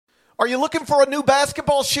Are you looking for a new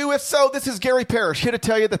basketball shoe? If so, this is Gary Parrish here to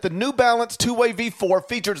tell you that the New Balance 2-Way V4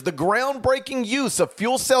 features the groundbreaking use of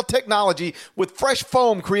fuel cell technology with fresh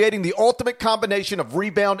foam, creating the ultimate combination of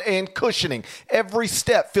rebound and cushioning. Every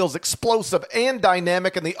step feels explosive and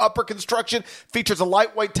dynamic, and the upper construction features a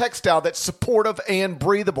lightweight textile that's supportive and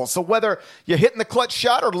breathable. So whether you're hitting the clutch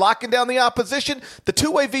shot or locking down the opposition, the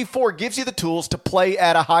 2-Way V4 gives you the tools to play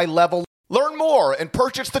at a high level. Learn more and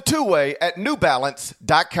purchase the 2-Way at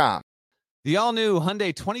newbalance.com. The all-new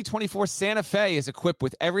Hyundai 2024 Santa Fe is equipped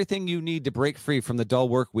with everything you need to break free from the dull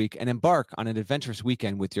work week and embark on an adventurous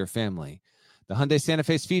weekend with your family. The Hyundai Santa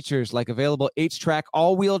Fe's features like available H-Track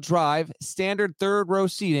all-wheel drive, standard third-row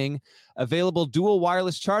seating, available dual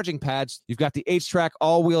wireless charging pads. You've got the H-Track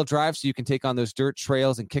all-wheel drive so you can take on those dirt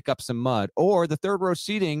trails and kick up some mud. Or the third-row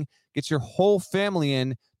seating gets your whole family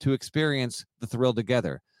in to experience the thrill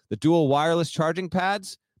together. The dual wireless charging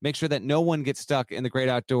pads make sure that no one gets stuck in the great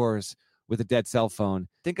outdoors with a dead cell phone.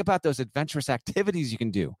 Think about those adventurous activities you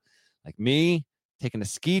can do. Like me, taking a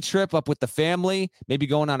ski trip up with the family, maybe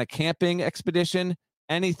going on a camping expedition,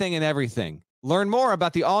 anything and everything. Learn more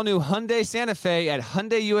about the all-new Hyundai Santa Fe at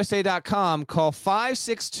HyundaiUSA.com. Call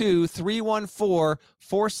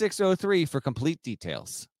 562-314-4603 for complete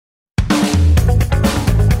details.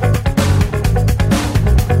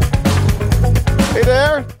 Hey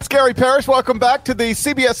there, it's Gary Parrish. Welcome back to the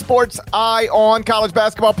CBS Sports Eye on College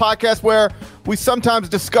Basketball podcast, where we sometimes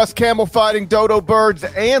discuss camel fighting, dodo birds,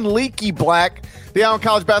 and leaky black. The Eye on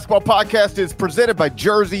College Basketball podcast is presented by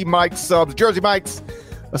Jersey Mike's Subs. Jersey Mike's,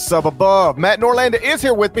 a sub above. Matt Norlander is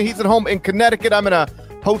here with me. He's at home in Connecticut. I'm in a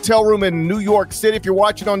hotel room in New York City. If you're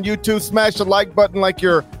watching on YouTube, smash the like button like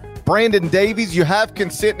you're Brandon Davies. You have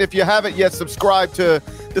consent. And if you haven't yet, subscribe to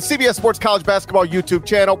the CBS Sports College Basketball YouTube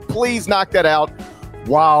channel. Please knock that out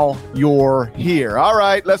while you're here. All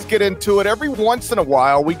right, let's get into it. Every once in a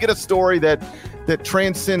while, we get a story that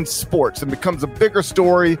transcends sports and becomes a bigger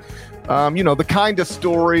story. The kind of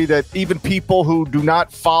story that even people who do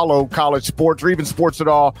not follow college sports or even sports at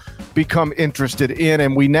all become interested in.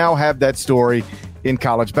 And we now have that story in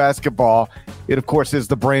college basketball. It, of course, is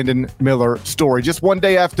the Brandon Miller story. Just one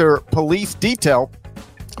day after police detail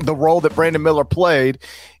the role that Brandon Miller played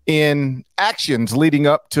in actions leading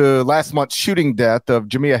up to last month's shooting death of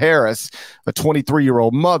Jamea Harris, a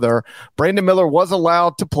 23-year-old mother, Brandon Miller was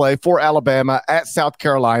allowed to play for Alabama at South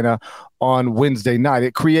Carolina on Wednesday night.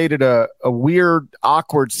 It created a weird,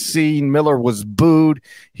 awkward scene. Miller was booed.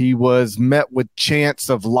 He was met with chants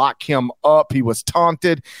of lock him up. He was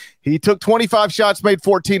taunted. He took 25 shots, made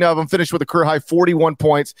 14 of them, finished with a career-high 41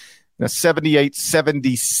 points and a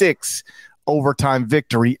 78-76 overtime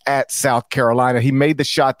victory at South Carolina. He made the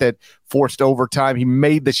shot that forced overtime. He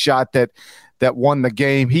made the shot that won the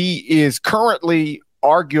game. He is currently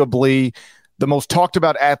arguably the most talked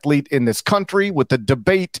about athlete in this country, with the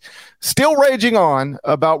debate still raging on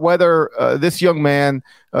about whether this young man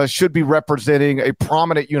should be representing a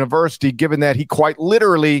prominent university, given that he quite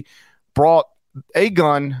literally brought a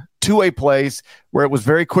gun to a place where it was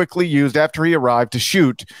very quickly used after he arrived to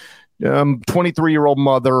shoot 23-year-old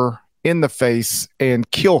mother in the face and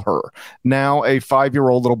kill her. Now a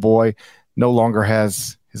 5-year-old little boy no longer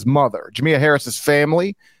has his mother. Jamea Harris's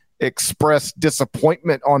family expressed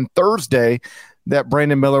disappointment on Thursday that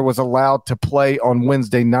Brandon Miller was allowed to play on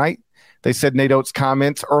Wednesday night. They said Nate Oates'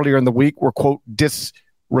 comments earlier in the week were, quote,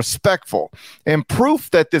 disrespectful. And proof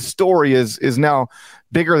that this story is now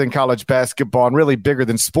bigger than college basketball and really bigger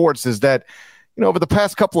than sports is that, over the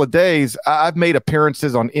past couple of days, I've made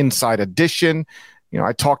appearances on Inside Edition.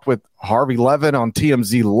 I talked with Harvey Levin on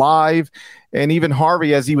TMZ Live, and even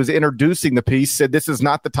Harvey, as he was introducing the piece, said this is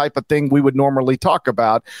not the type of thing we would normally talk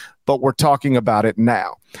about, but we're talking about it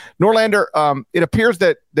now. Norlander, it appears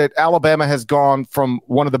that Alabama has gone from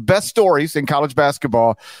one of the best stories in college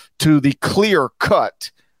basketball to the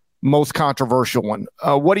clear-cut, most controversial one.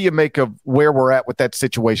 What do you make of where we're at with that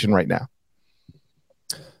situation right now?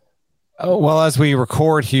 Oh, well, as we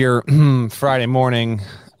record here Friday morning,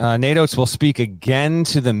 Nate Oates will speak again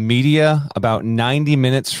to the media about 90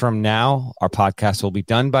 minutes from now. Our podcast will be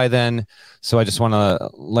done by then. So I just want to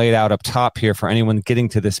lay it out up top here for anyone getting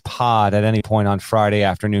to this pod at any point on Friday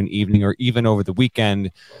afternoon, evening, or even over the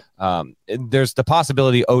weekend. There's the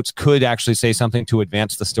possibility Oates could actually say something to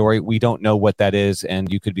advance the story. We don't know what that is,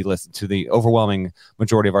 and you could be listening to the overwhelming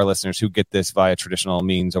majority of our listeners who get this via traditional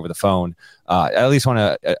means over the phone. I at least want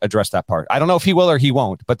to address that part. I don't know if he will or he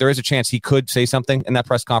won't, but there is a chance he could say something in that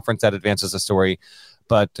press conference that advances the story,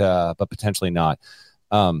 but potentially not.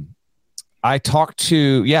 I talked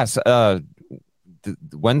to,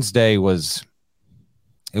 Wednesday was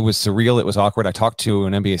surreal. It was awkward. I talked to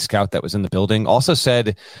an NBA scout that was in the building. Also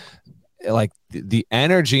said like the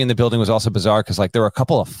energy in the building was also bizarre because like there were a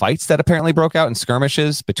couple of fights that apparently broke out in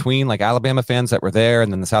skirmishes between like Alabama fans that were there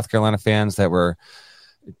and then the South Carolina fans that were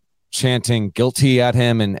chanting guilty at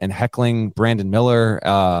him and heckling Brandon Miller.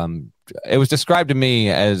 It was described to me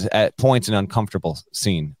as at points an uncomfortable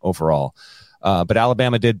scene overall. But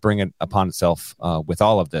Alabama did bring it upon itself with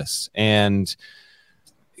all of this. And,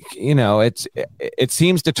 you know, it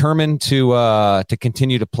seems determined to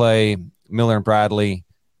continue to play Miller and Bradley.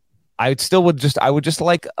 I would just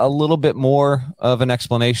like a little bit more of an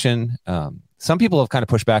explanation. Some people have kind of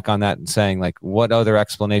pushed back on that and saying, like, what other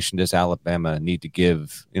explanation does Alabama need to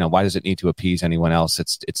give? You know, why does it need to appease anyone else?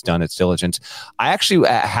 It's done its diligence. I actually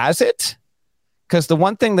has it, because the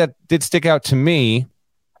one thing that did stick out to me,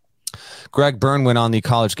 Greg Byrne went on the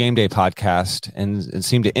College Game Day podcast and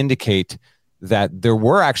seemed to indicate that there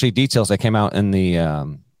were actually details that came out in the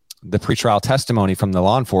pretrial testimony from the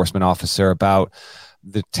law enforcement officer about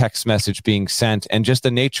the text message being sent and just the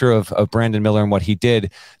nature of Brandon Miller and what he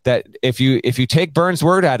did, that if you take Byrne's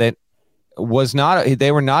word at it,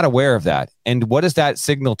 they were not aware of that. And what does that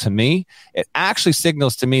signal to me? It actually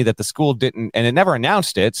signals to me that the school didn't, and it never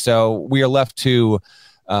announced it. So we are left of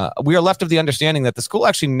the understanding that the school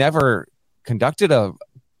actually never conducted an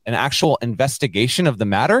actual investigation of the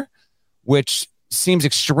matter, which seems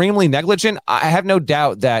extremely negligent. I have no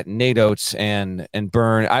doubt that Nate Oates and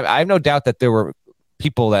Byrne, I have no doubt that there were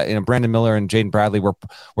people that, you know, Brandon Miller and Jaden Bradley were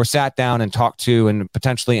sat down and talked to and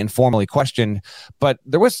potentially informally questioned, but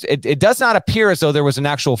it does not appear as though there was an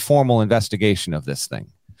actual formal investigation of this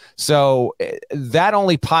thing. So that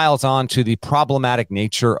only piles on to the problematic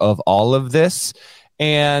nature of all of this.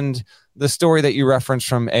 And the story that you referenced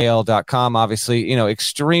from AL.com, obviously, you know,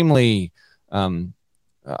 extremely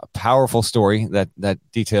powerful story that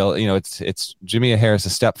detail, you know, it's Jamia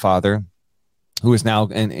Harris' stepfather, who is now,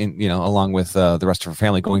 you know, along with the rest of her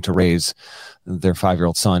family, going to raise their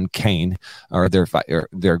 5-year-old son, Kane, or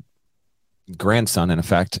their grandson, in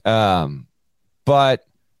effect. But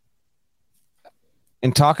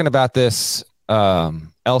in talking about this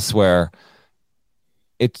elsewhere,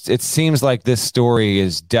 it seems like this story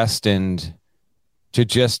is destined to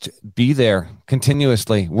just be there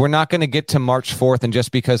continuously. We're not going to get to March 4th, and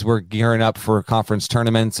just because we're gearing up for conference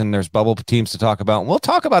tournaments and there's bubble teams to talk about, we'll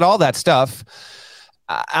talk about all that stuff.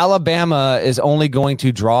 Alabama is only going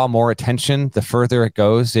to draw more attention the further it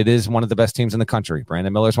goes. It is one of the best teams in the country.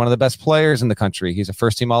 Brandon Miller is one of the best players in the country. He's a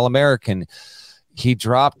first-team All-American. He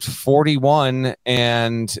dropped 41,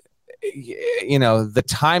 and, you know, the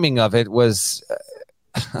timing of it was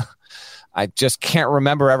I just can't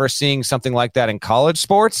remember ever seeing something like that in college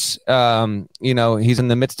sports. You know, he's in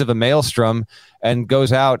the midst of a maelstrom and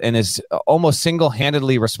goes out and is almost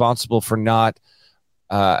single-handedly responsible for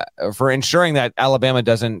ensuring that Alabama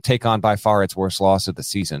doesn't take on by far its worst loss of the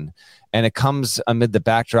season. And it comes amid the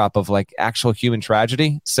backdrop of like actual human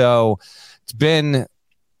tragedy. So it's been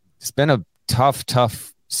a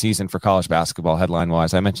tough season for college basketball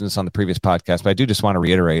headline-wise. I mentioned this on the previous podcast, but I do just want to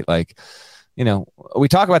reiterate, like, you know, we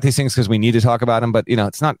talk about these things because we need to talk about them, but, you know,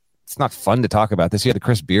 it's not fun to talk about this. You had the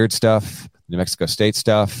Chris Beard stuff, New Mexico State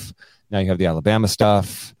stuff. Now you have the Alabama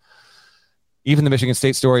stuff. Even the Michigan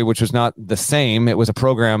State story, which was not the same. It was a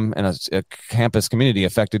program and a campus community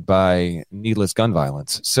affected by needless gun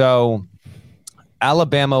violence. So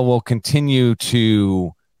Alabama will continue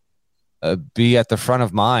to be at the front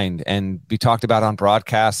of mind and be talked about on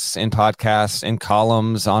broadcasts, in podcasts, in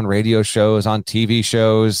columns, on radio shows, on TV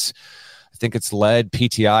shows. I think it's led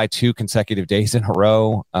PTI 2 consecutive days in a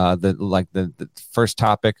row. The first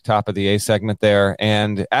top of the A segment there,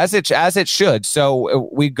 and as it should. So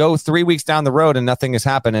we go 3 weeks down the road and nothing has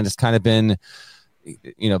happened, and it's kind of been,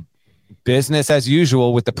 you know, business as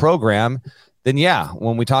usual with the program. Then yeah,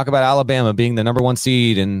 when we talk about Alabama being the number 1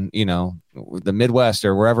 seed in, you know, the Midwest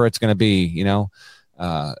or wherever it's going to be, you know,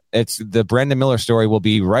 it's the Brandon Miller story will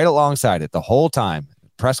be right alongside it the whole time.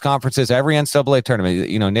 Press conferences, every NCAA tournament.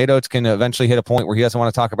 You know, Nate Oates can eventually hit a point where he doesn't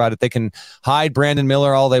want to talk about it. They can hide Brandon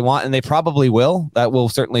Miller all they want, and they probably will. That will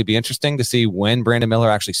certainly be interesting to see when Brandon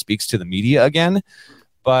Miller actually speaks to the media again.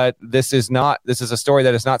 But this is a story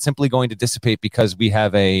that is not simply going to dissipate because we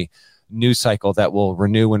have a news cycle that will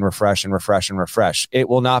renew and refresh and refresh and refresh. It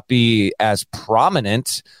will not be as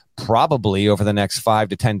prominent probably over the next 5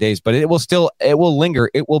 to 10 days, but it will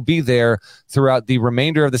linger. It will be there throughout the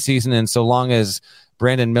remainder of the season, and so long as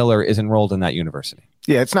Brandon Miller is enrolled in that university.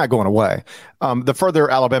 Yeah, it's not going away. The further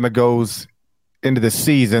Alabama goes into the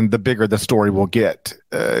season, the bigger the story will get.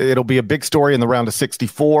 It'll be a big story in the round of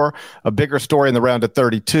 64, a bigger story in the round of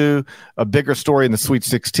 32, a bigger story in the Sweet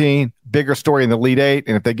 16, bigger story in the Elite Eight.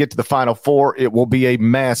 And if they get to the Final Four, it will be a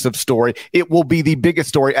massive story. It will be the biggest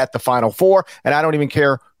story at the Final Four. And I don't even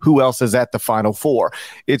care who else is at the Final Four.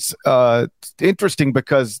 It's interesting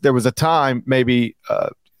because there was a time, maybe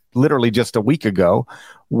literally just a week ago,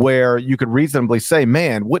 where you could reasonably say,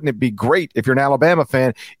 man, wouldn't it be great if you're an Alabama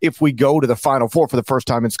fan if we go to the Final Four for the first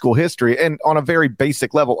time in school history? And on a very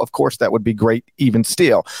basic level, of course, that would be great even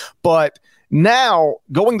still. But now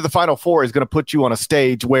going to the Final Four is going to put you on a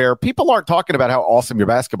stage where people aren't talking about how awesome your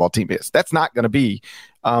basketball team is. That's not going to be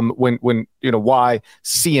when why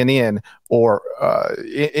CNN or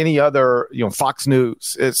any other Fox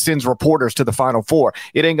News sends reporters to the Final Four.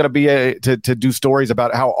 It ain't going to be to do stories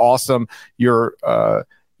about how awesome your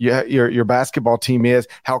basketball team is,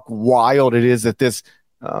 how wild it is that this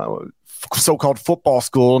so-called football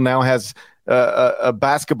school now has a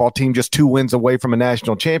basketball team just 2 wins away from a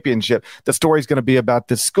national championship. The story is going to be about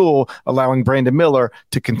this school allowing Brandon Miller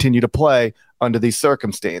to continue to play under these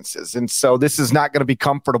circumstances. And so this is not going to be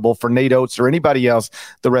comfortable for Nate Oates or anybody else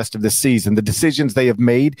the rest of the season. The decisions they have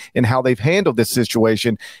made and how they've handled this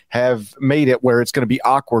situation have made it where it's going to be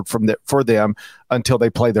awkward for them until they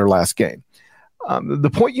play their last game.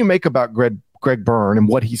 The point you make about Greg Byrne and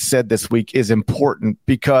what he said this week is important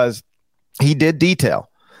because he did detail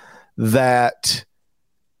that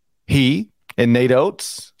he and Nate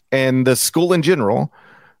Oates and the school in general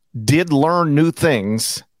did learn new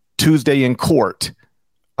things Tuesday in court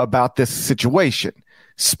about this situation.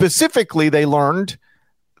 Specifically, they learned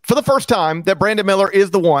for the first time that Brandon Miller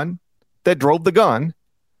is the one that drove the gun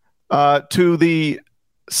to the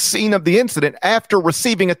scene of the incident after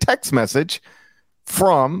receiving a text message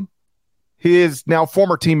from his now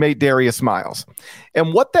former teammate Darius Miles.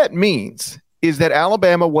 And what that means is that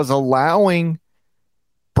Alabama was allowing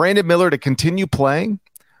Brandon Miller to continue playing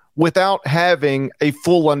without having a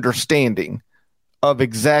full understanding of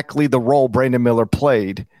exactly the role Brandon Miller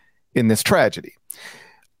played in this tragedy.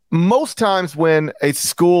 Most times when a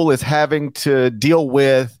school is having to deal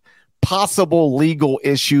with possible legal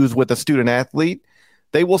issues with a student athlete,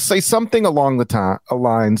 they will say something along the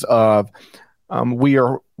lines of, we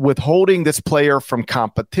are withholding this player from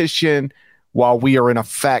competition while we are in a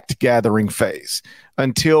fact-gathering phase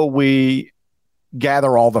until we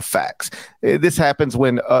gather all the facts. This happens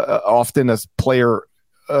when often a player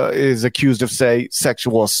is accused of, say,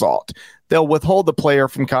 sexual assault. They'll withhold the player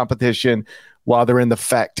from competition while they're in the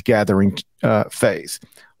fact-gathering phase.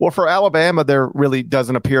 Well, for Alabama, there really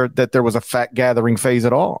doesn't appear that there was a fact-gathering phase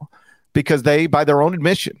at all because they, by their own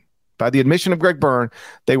admission, by the admission of Greg Byrne,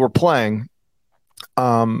 they were playing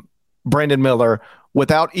Brandon Miller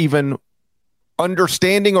without even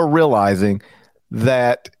understanding or realizing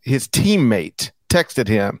that his teammate texted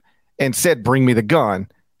him and said, "Bring me the gun."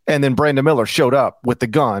 And then Brandon Miller showed up with the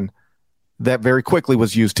gun that very quickly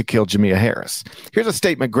was used to kill Jamea Harris. Here's a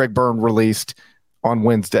statement Greg Byrne released on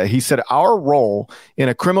Wednesday. He said, "Our role in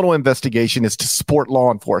a criminal investigation is to support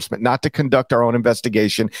law enforcement, not to conduct our own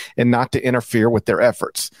investigation and not to interfere with their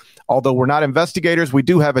efforts. Although we're not investigators, we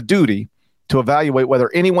do have a duty to evaluate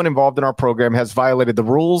whether anyone involved in our program has violated the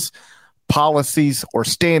rules, policies, or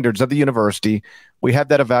standards of the university. We have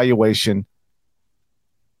that evaluation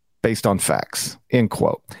based on facts," end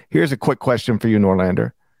quote. Here's a quick question for you,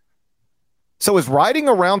 Norlander. So is riding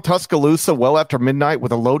around Tuscaloosa well after midnight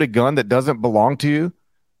with a loaded gun that doesn't belong to you,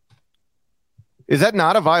 is that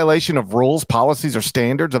not a violation of rules, policies, or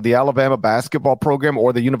standards of the Alabama basketball program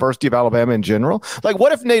or the University of Alabama in general? Like,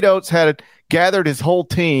 what if Nate Oates had gathered his whole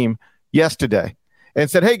team yesterday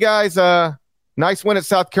and said, "Hey, guys, nice win at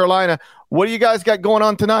South Carolina. What do you guys got going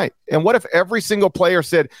on tonight?" And what if every single player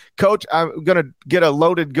said, "Coach, I'm going to get a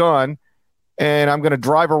loaded gun and I'm going to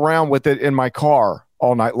drive around with it in my car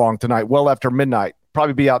all night long tonight, well after midnight,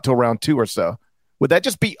 probably be out till around 2 or so." Would that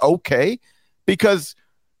just be okay? Because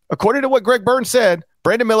according to what Greg Byrne said,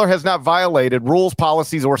 Brandon Miller has not violated rules,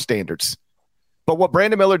 policies, or standards. But what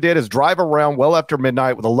Brandon Miller did is drive around well after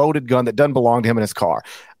midnight with a loaded gun that doesn't belong to him in his car.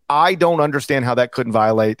 I don't understand how that couldn't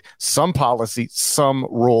violate some policy, some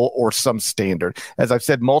rule, or some standard. As I've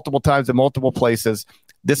said multiple times in multiple places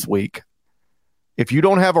this week, if you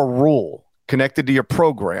don't have a rule connected to your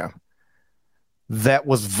program that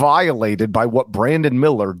was violated by what Brandon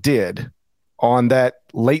Miller did on that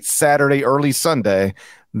late Saturday, early Sunday,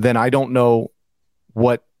 then I don't know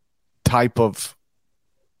what type of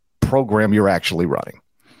program you're actually running.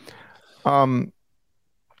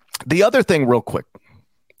 The other thing real quick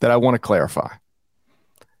that I want to clarify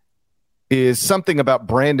is something about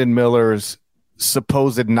Brandon Miller's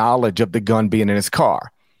supposed knowledge of the gun being in his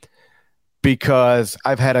car, because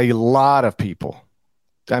I've had a lot of people.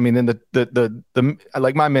 I mean, in the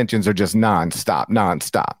like, my mentions are just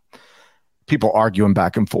nonstop. People arguing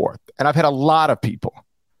back and forth. And I've had a lot of people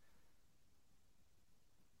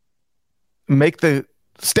make the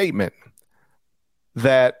statement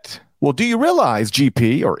that, well, do you realize,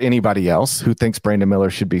 GP or anybody else who thinks Brandon Miller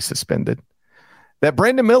should be suspended, that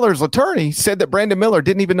Brandon Miller's attorney said that Brandon Miller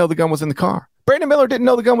didn't even know the gun was in the car. Brandon Miller didn't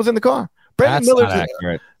know the gun was in the car.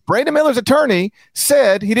 Brandon Miller's attorney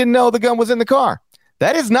said he didn't know the gun was in the car.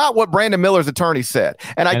 That is not what Brandon Miller's attorney said.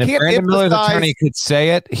 And I can't emphasize. If Brandon Miller's attorney could say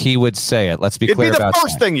it, he would say it. Let's be clear about that. It'd be the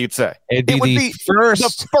first thing you'd say. It would be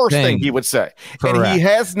the first thing he would say. Correct. And he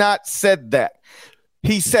has not said that.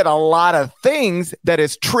 He said a lot of things that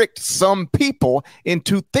has tricked some people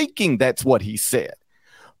into thinking that's what he said.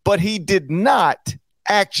 But he did not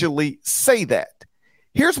actually say that.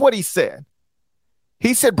 Here's what he said.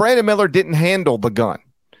 He said Brandon Miller didn't handle the gun.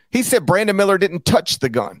 He said Brandon Miller didn't touch the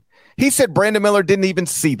gun. He said Brandon Miller didn't even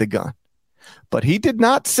see the gun. But he did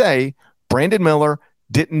not say Brandon Miller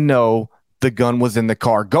didn't know the gun was in the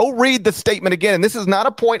car. Go read the statement again. And this is not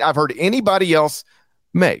a point I've heard anybody else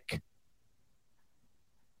make.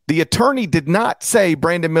 The attorney did not say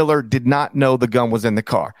Brandon Miller did not know the gun was in the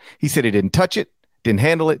car. He said he didn't touch it, didn't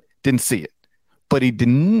handle it, didn't see it. But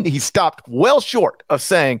he stopped well short of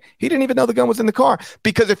saying he didn't even know the gun was in the car.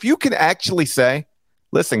 Because if you can actually say,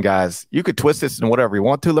 listen, guys, you could twist this and whatever you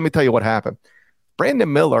want to. Let me tell you what happened.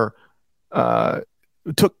 Brandon Miller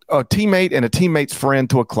took a teammate and a teammate's friend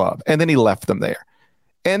to a club, and then he left them there.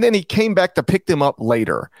 And then he came back to pick them up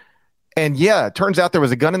later. And yeah, it turns out there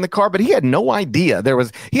was a gun in the car, but he had no idea.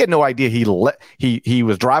 He had no idea he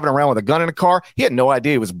was driving around with a gun in a car. He had no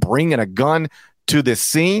idea he was bringing a gun to this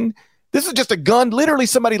scene. This is just a gun literally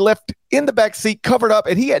somebody left in the back seat covered up,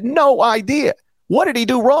 and he had no idea. What did he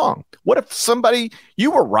do wrong? What if somebody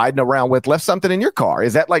you were riding around with left something in your car?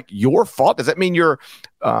 Is that like your fault? Does that mean you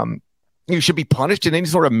should be punished in any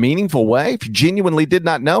sort of meaningful way if you genuinely did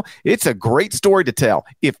not know? It's a great story to tell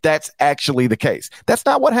if that's actually the case. That's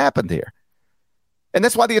not what happened here. And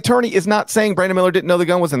that's why the attorney is not saying Brandon Miller didn't know the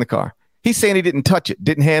gun was in the car. He's saying he didn't touch it,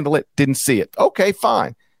 didn't handle it, didn't see it. Okay,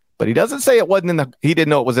 fine. But he doesn't say he didn't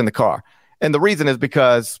know it was in the car. And the reason is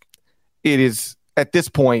because it is, at this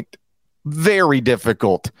point, very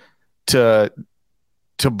difficult to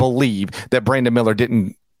believe that Brandon Miller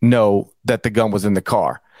didn't know that the gun was in the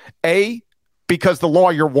car. A, because the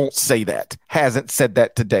lawyer won't say that, hasn't said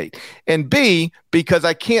that to date. And B, because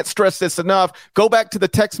I can't stress this enough, go back to the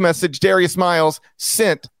text message Darius Miles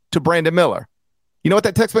sent to Brandon Miller. You know what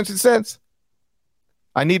that text message says?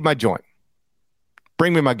 I need my joint.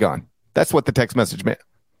 Bring me my gun. That's what the text message meant.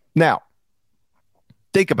 Now,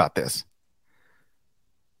 think about this.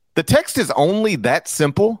 The text is only that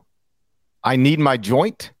simple. I need my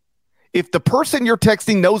joint. If the person you're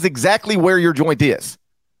texting knows exactly where your joint is.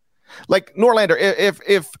 Like, Norlander,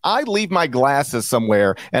 if I leave my glasses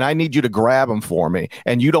somewhere and I need you to grab them for me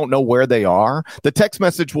and you don't know where they are, the text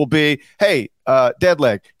message will be, hey,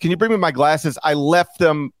 Deadleg, can you bring me my glasses? I left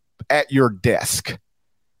them at your desk.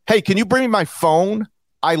 Hey, can you bring me my phone?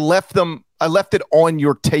 I left it on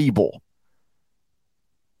your table.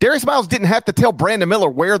 Darius Miles didn't have to tell Brandon Miller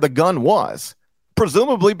where the gun was,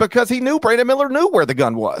 presumably because he knew Brandon Miller knew where the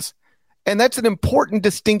gun was. And that's an important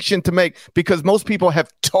distinction to make because most people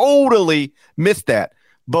have totally missed that.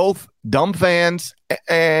 Both dumb fans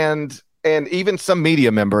and even some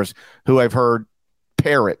media members who I've heard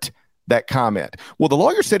parrot that comment. Well, the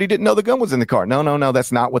lawyer said he didn't know the gun was in the car. No,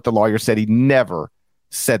 that's not what the lawyer said. He never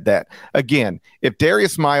said that. Again, if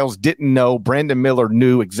Darius Miles didn't know, Brandon Miller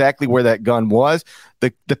knew exactly where that gun was,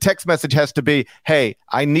 the text message has to be, hey,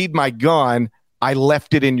 I need my gun. I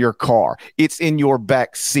left it in your car. It's in your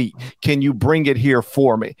back seat. Can you bring it here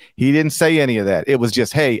for me? He didn't say any of that. It was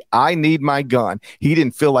just, hey, I need my gun. He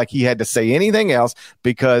didn't feel like he had to say anything else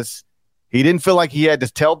because he didn't feel like he had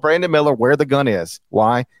to tell Brandon Miller where the gun is.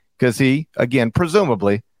 Why? Because he, again,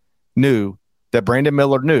 presumably knew that Brandon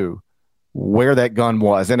Miller knew where that gun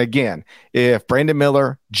was. And again, if Brandon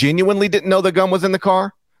Miller genuinely didn't know the gun was in the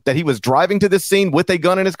car, that he was driving to this scene with a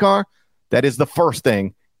gun in his car, that is the first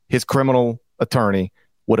thing his criminal attorney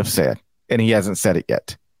would have said. And he hasn't said it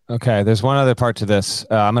yet. Okay, there's one other part to this.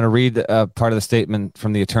 I'm going to read part of the statement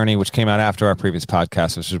from the attorney, which came out after our previous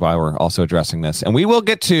podcast, which is why we're also addressing this. And we will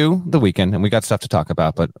get to the weekend, and we got stuff to talk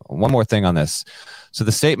about. But one more thing on this. So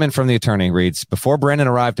the statement from the attorney reads, before Brandon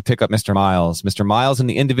arrived to pick up Mr. Miles and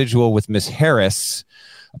the individual with Miss Harris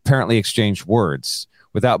apparently exchanged words.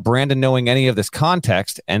 Without Brandon knowing any of this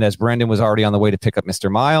context, and as Brandon was already on the way to pick up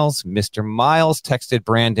Mr. Miles texted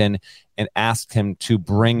Brandon and asked him to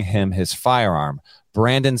bring him his firearm.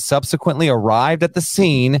 Brandon subsequently arrived at the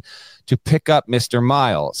scene to pick up Mr.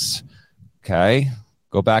 Miles. Okay,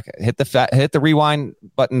 go back, hit the rewind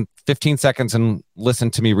button 15 seconds and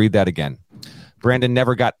listen to me read that again. Brandon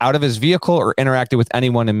never got out of his vehicle or interacted with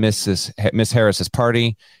anyone in Miss Harris's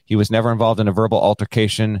party. He was never involved in a verbal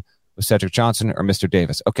altercation with Cedric Johnson or Mr.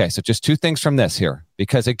 Davis. Okay, so just two things from this here,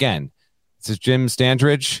 because again, this is Jim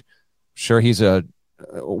Standridge. Sure, he's a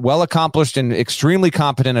well-accomplished and extremely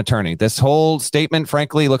competent attorney. This whole statement,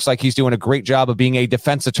 frankly, looks like he's doing a great job of being a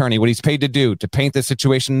defense attorney, what he's paid to do, to paint the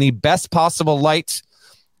situation in the best possible light,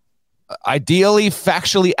 ideally,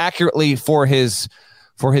 factually, accurately for his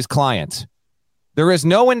client. There is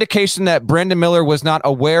no indication that Brandon Miller was not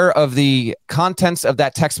aware of the contents of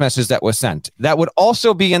that text message that was sent. That would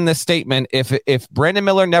also be in this statement. If Brandon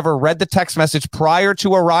Miller never read the text message prior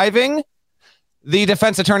to arriving, the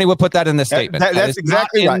defense attorney would put that in the statement. That's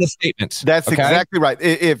exactly right. In the statement. That's exactly right.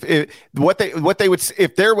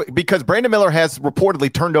 Because Brandon Miller has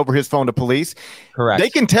reportedly turned over his phone to police. Correct. They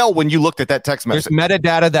can tell when you looked at that text message. There's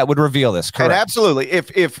metadata that would reveal this. Correct. And absolutely.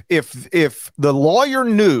 If the lawyer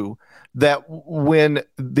knew that when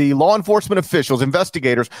the law enforcement officials,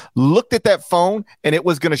 investigators looked at that phone and it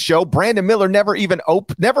was going to show, Brandon Miller never even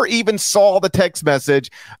saw the text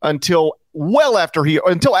message until after he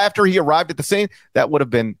arrived at the scene. That would have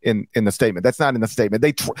been in the statement. That's not in the statement.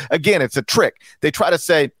 Again, it's a trick. They try to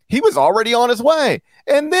say he was already on his way,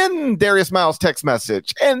 and then Darius Miles text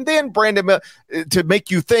message, and then Brandon Miller, to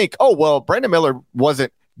make you think, oh well, Brandon Miller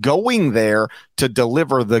wasn't going there to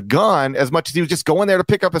deliver the gun as much as he was just going there to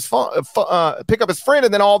pick up his pick up his friend,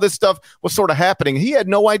 and then all this stuff was sort of happening. He had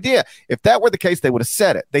no idea. If that were the case, they would have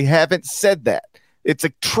said it. They haven't said that. It's a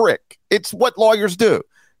trick. It's what lawyers do.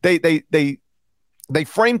 They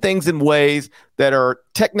frame things in ways that are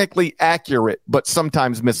technically accurate, but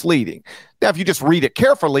sometimes misleading. Now, if you just read it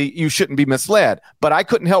carefully, you shouldn't be misled. But I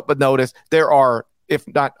couldn't help but notice there are, if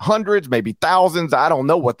not hundreds, maybe thousands, I don't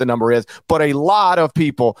know what the number is, but a lot of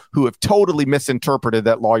people who have totally misinterpreted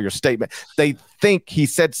that lawyer's statement. They think he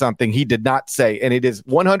said something he did not say, and it is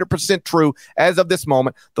 100% true. As of this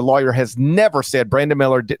moment, the lawyer has never said Brandon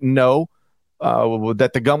Miller didn't know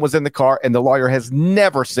that the gun was in the car, and the lawyer has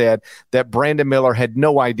never said that Brandon Miller had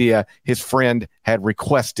no idea his friend had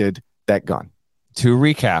requested that gun. To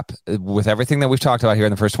recap, with everything that we've talked about here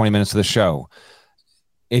in the first 20 minutes of the show,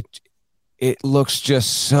 it looks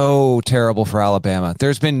just so terrible for Alabama.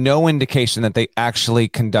 There's been no indication that they actually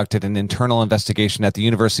conducted an internal investigation at the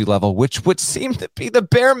university level, which would seem to be the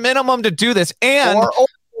bare minimum to do this. And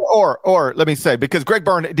or let me say, because Greg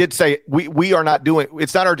Byrne did say we are not doing,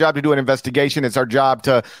 it's not our job to do an investigation. It's our job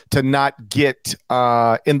to not get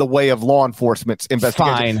in the way of law enforcement's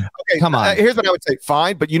investigation. Fine. Okay, come on. Here's what I would say.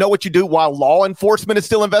 Fine. But you know what you do while law enforcement is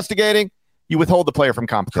still investigating? You withhold the player from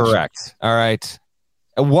competition. Correct. All right.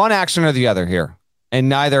 One action or the other here, and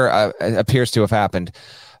neither appears to have happened.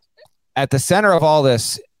 At the center of all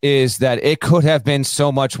this is that it could have been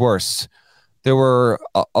so much worse. There were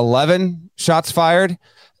 11 shots fired.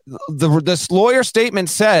 This lawyer statement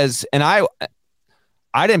says, and I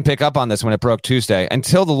didn't pick up on this when it broke Tuesday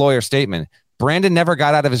until the lawyer statement, Brandon never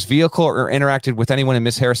got out of his vehicle or interacted with anyone in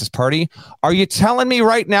Miss Harris's party. Are you telling me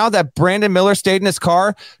right now that Brandon Miller stayed in his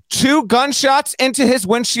car, 2 gunshots into his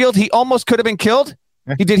windshield, he almost could have been killed?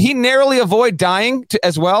 Did he narrowly avoid dying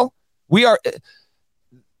as well?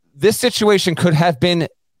 This situation could have been,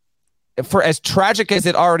 for as tragic as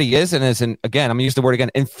it already is, and again, I'm going to use the word again,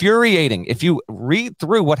 infuriating. If you read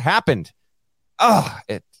through what happened,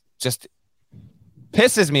 it just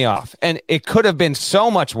pisses me off. And it could have been so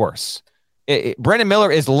much worse. Brandon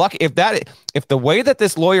Miller is lucky if the way that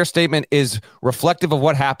this lawyer statement is reflective of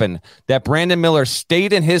what happened, that Brandon Miller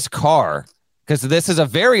stayed in his car, because this is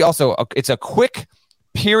it's a quick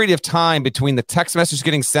period of time between the text message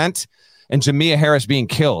getting sent and Jamia Harris being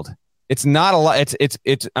killed. It's not a lot.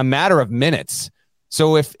 It's a matter of minutes.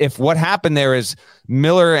 So if what happened there is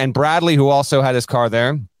Miller and Bradley, who also had his car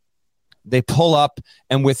there, they pull up,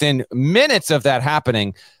 and within minutes of that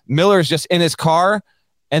happening, Miller's just in his car,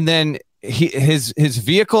 and then his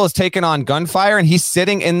vehicle is taken on gunfire, and he's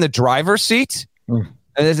sitting in the driver's seat. And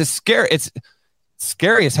it's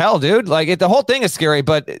scary as hell, dude. Like the whole thing is scary,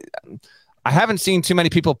 but I haven't seen too many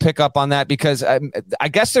people pick up on that, because I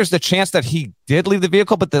guess there's the chance that he did leave the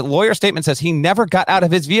vehicle, but the lawyer statement says he never got out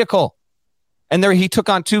of his vehicle, and he took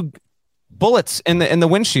on 2 bullets in the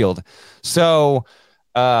windshield. So,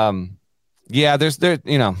 it's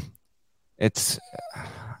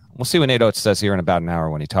we'll see what Nate Oates says here in about an hour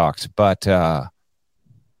when he talks, but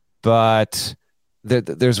but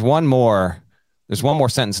there's one more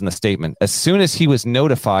sentence in the statement. As soon as he was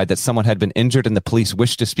notified that someone had been injured and the police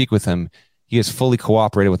wished to speak with him, he has fully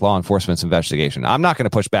cooperated with law enforcement's investigation. I'm not going to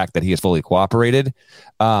push back that he has fully cooperated,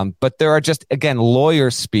 but there are just, again,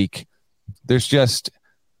 lawyers speak. There's just,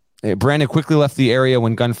 Brandon quickly left the area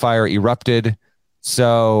when gunfire erupted.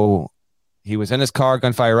 So he was in his car,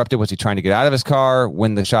 gunfire erupted. Was he trying to get out of his car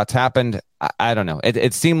when the shots happened? I don't know.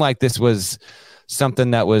 It seemed like this was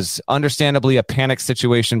something that was understandably a panic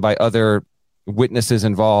situation by other witnesses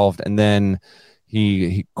involved. And then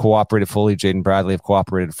he cooperated fully. Jaden Bradley have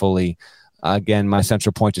cooperated fully. Again, my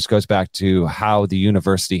central point just goes back to how the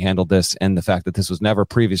university handled this and the fact that this was never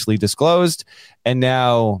previously disclosed. And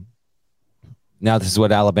now this is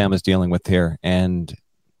what Alabama's dealing with here. And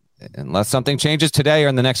unless something changes today or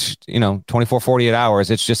in the next, 24, 48 hours,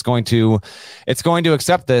 it's going to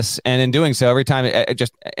accept this. And in doing so, every time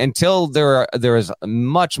until there is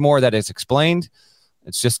much more that is explained,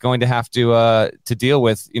 it's just going to have to deal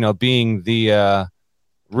with, being the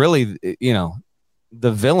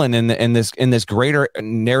the villain in this greater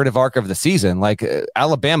narrative arc of the season. Like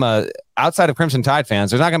Alabama, outside of Crimson Tide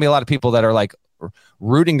fans, there's not going to be a lot of people that are like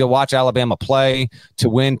rooting to watch Alabama play to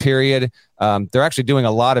win, period. They're actually doing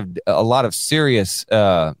a lot of serious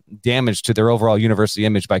damage to their overall university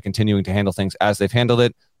image by continuing to handle things as they've handled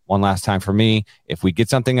it. One last time for me, if we get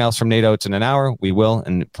something else from Nate Oates in an hour, we will,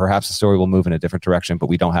 and perhaps the story will move in a different direction, but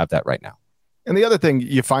we don't have that right now. And the other thing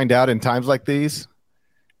you find out in times like these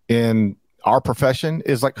in our profession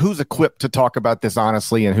is like who's equipped to talk about this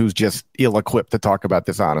honestly and who's just ill-equipped to talk about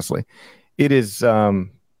this honestly. It is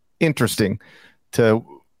interesting to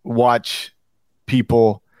watch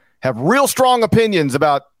people have real strong opinions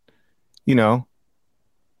about, who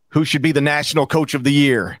should be the national coach of the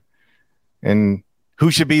year and who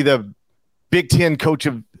should be the Big Ten coach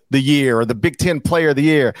of the year or the Big Ten player of the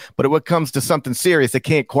year. But when it comes to something serious, they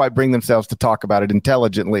can't quite bring themselves to talk about it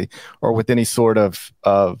intelligently or with any sort of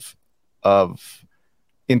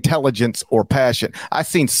intelligence or passion. I've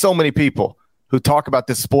seen so many people who talk about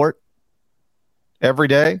this sport every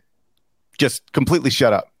day just completely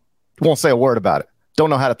shut up. Won't say a word about it. Don't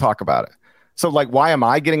know how to talk about it. So, like, why am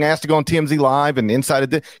I getting asked to go on TMZ Live and Inside of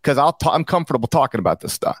this? Because I'm comfortable talking about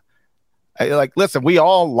this stuff. Listen, we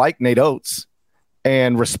all like Nate Oates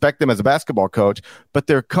and respect him as a basketball coach, but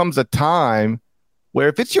there comes a time where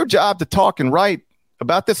if it's your job to talk and write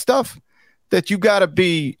about this stuff, that you got to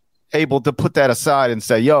be able to put that aside and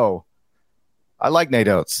say, yo, I like Nate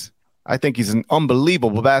Oates. I think he's an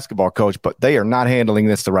unbelievable basketball coach, but they are not handling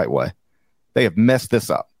this the right way. They have messed this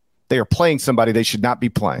up. They are playing somebody they should not be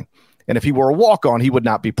playing. And if he were a walk-on, he would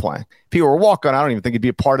not be playing. If he were a walk-on, I don't even think he'd be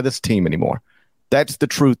a part of this team anymore. That's the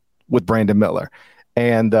truth with Brandon Miller.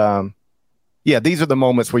 And, these are the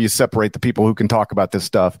moments where you separate the people who can talk about this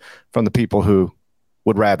stuff from the people who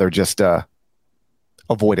would rather just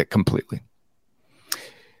avoid it completely.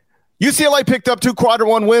 UCLA picked up 2 quadrant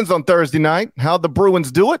one wins on Thursday night. How'd the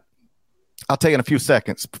Bruins do it? I'll tell you in a few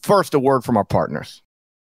seconds. First, a word from our partners.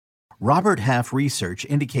 Robert Half research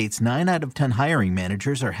indicates 9 out of 10 hiring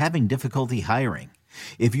managers are having difficulty hiring.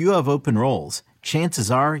 If you have open roles, chances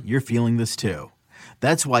are you're feeling this too.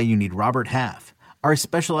 That's why you need Robert Half. Our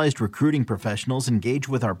specialized recruiting professionals engage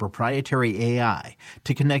with our proprietary AI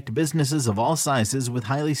to connect businesses of all sizes with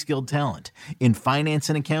highly skilled talent in finance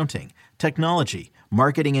and accounting, technology,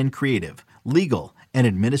 marketing and creative, legal, and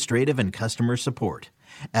administrative and customer support.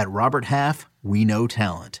 At Robert Half, we know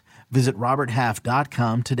talent. Visit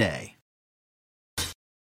roberthalf.com today.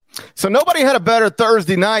 So nobody had a better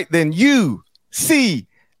Thursday night than UCLA.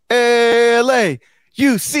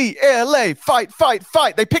 UCLA,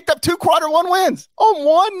 fight. They picked up 2 quadrant one wins on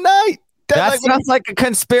one night. That sounds like a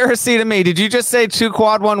conspiracy to me. Did you just say 2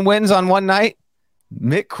 quad one wins on one night?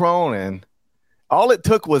 Mick Cronin, all it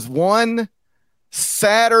took was one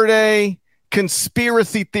Saturday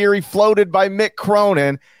conspiracy theory floated by Mick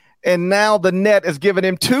Cronin, and now the net has given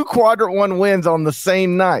him 2 quadrant one wins on the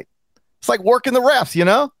same night. It's like working the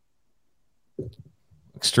refs,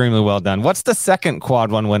 Extremely well done. What's the second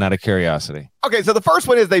quad one win out of curiosity? Okay, so the first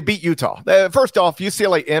one is they beat Utah. First off,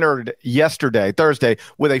 UCLA entered Thursday,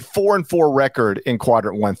 with a 4-4 record in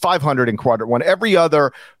quadrant one, 500 in quadrant one.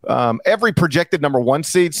 Every projected number 1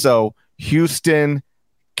 seed, so Houston,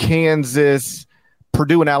 Kansas,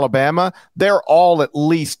 Purdue, and Alabama, they're all at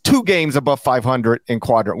least 2 games above 500 in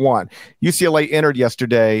quadrant one. UCLA entered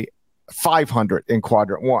yesterday 500 in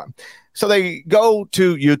quadrant one. So they go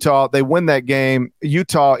to Utah. They win that game.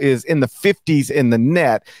 Utah is in the 50s in the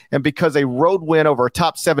net. And because a road win over a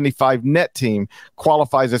top 75 net team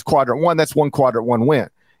qualifies as quadrant one, that's 1 quadrant one win.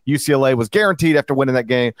 UCLA was guaranteed after winning that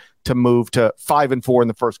game to move to 5-4 in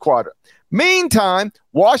the first quadrant. Meantime,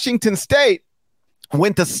 Washington State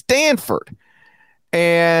went to Stanford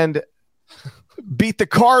and beat the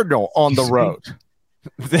Cardinal on the road.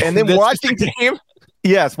 And then Washington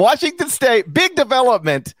State, big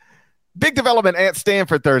development at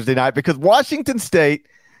Stanford Thursday night, because Washington State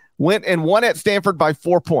went and won at Stanford by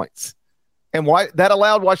 4 points. And that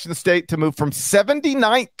allowed Washington State to move from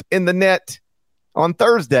 79th in the net on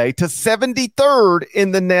Thursday to 73rd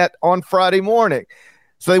in the net on Friday morning.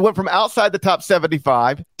 So they went from outside the top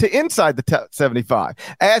 75 to inside the top 75.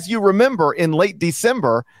 As you remember, in late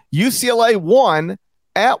December, UCLA won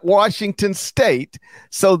at Washington State.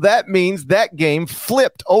 So that means that game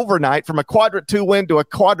flipped overnight from a quadrant 2 win to a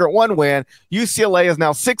quadrant 1 win. UCLA is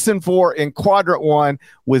now 6-4 in quadrant 1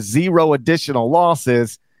 with 0 additional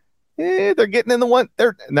losses. They're getting in the one.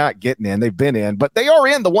 They're not getting in. They've been in, but they are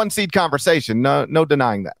in the 1 seed conversation. No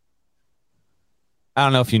denying that. I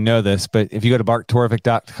don't know if you know this, but if you go to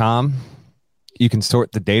barktorvik.com, you can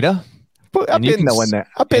sort the data. I've been knowing that.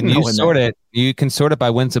 You can sort it by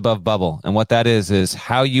wins above bubble. And what that is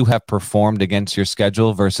how you have performed against your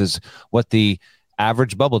schedule versus what the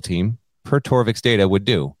average bubble team per Torvik's data would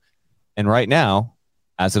do. And right now,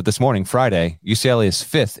 as of this morning, Friday, UCLA is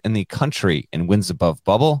 5th in the country in wins above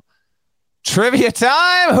bubble. Trivia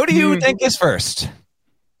time. Who do you think is first?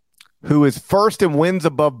 Who is first in wins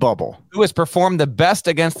above bubble? Who has performed the best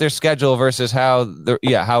against their schedule versus how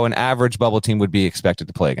an average bubble team would be expected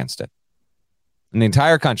to play against it in the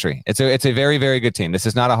entire country? It's a very, very good team. This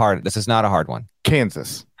is not a hard one.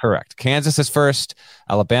 Kansas. Correct. Kansas is first.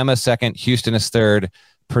 Alabama is second. Houston is third.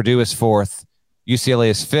 Purdue is fourth. UCLA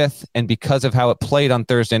is fifth. And because of how it played on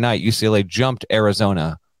Thursday night, UCLA jumped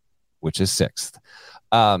Arizona, which is sixth.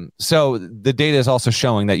 So the data is also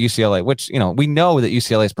showing that UCLA, which, we know that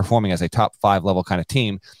UCLA is performing as a top 5 level kind of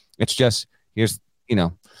team. It's just,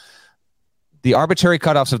 the arbitrary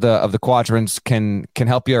cutoffs of the quadrants can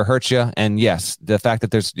help you or hurt you. And yes, the fact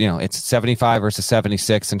that there's, it's 75 versus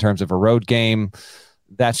 76 in terms of a road game,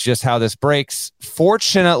 that's just how this breaks.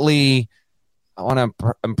 Fortunately, I want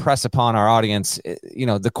to impress upon our audience,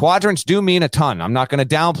 the quadrants do mean a ton. I'm not going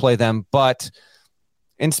to downplay them, but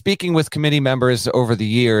in speaking with committee members over the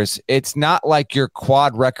years, it's not like your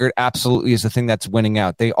quad record absolutely is the thing that's winning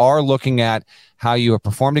out. They are looking at how you have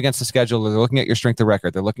performed against the schedule. They're looking at your strength of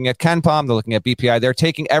record. They're looking at KenPom. They're looking at BPI. They're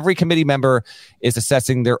taking, every committee member is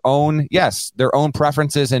assessing their own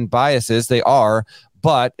preferences and biases. They are,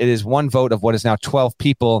 but it is one vote of what is now 12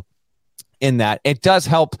 people in that. It does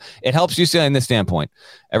help. It helps UCLA in this standpoint.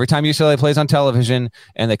 Every time UCLA plays on television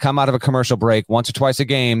and they come out of a commercial break once or twice a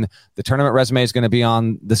game, the tournament resume is going to be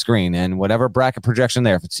on the screen, and whatever bracket projection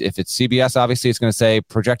there. If it's CBS, obviously it's going to say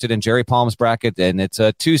projected in Jerry Palm's bracket, and it's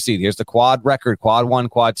a 2 seed. Here's the quad record, quad 1,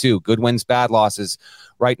 quad 2, good wins, bad losses.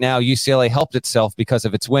 Right now, UCLA helped itself because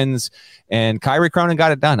of its wins, and Kyrie Cronin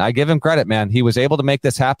got it done. I give him credit, man. He was able to make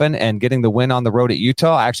this happen, and getting the win on the road at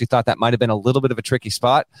Utah, I actually thought that might have been a little bit of a tricky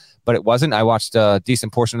spot, but it wasn't. I watched a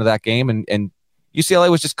decent portion of that game, and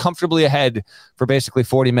UCLA was just comfortably ahead for basically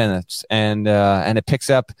 40 minutes, and it picks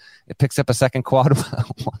up a second quad.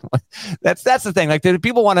 That's the thing. Like,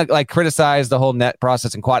 people want to criticize the whole net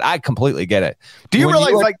process and quad. I completely get it. Do you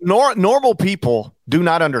realize normal people do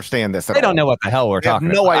not understand this at all? They don't know what the hell we're talking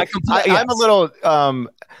about. No idea. I'm a little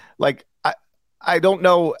I don't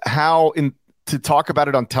know how to talk about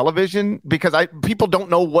it on television, because people don't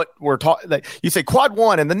know what we're talking. Like, you say quad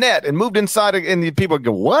 1 and the net and moved inside, and people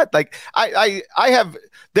go, what? Like,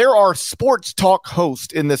 there are sports talk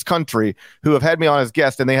hosts in this country who have had me on as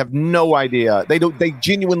guest, and they have no idea. They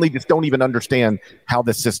genuinely just don't even understand how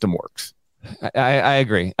this system works. I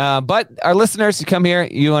agree. But our listeners, you come here,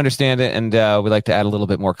 you understand it, and we like to add a little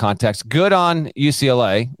bit more context. Good on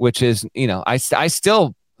UCLA, which is, I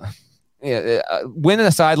still winning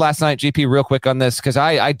aside last night, GP, real quick on this, because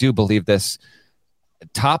I do believe this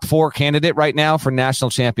top 4 candidate right now for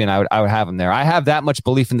national champion. I would have him there. I have that much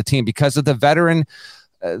belief in the team because of the veteran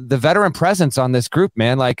presence on this group,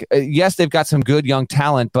 man. Like, yes, they've got some good young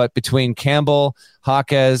talent, but between Campbell,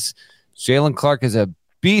 Jaquez, Jalen Clark is a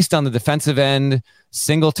beast on the defensive end.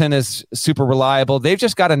 Singleton is super reliable. They've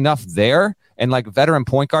just got enough there, and veteran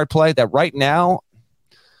point guard play, that right now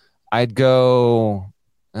I'd go,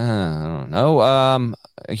 I don't know.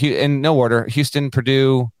 In no order: Houston,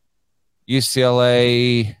 Purdue,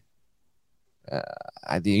 UCLA.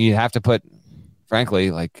 You have to put, frankly,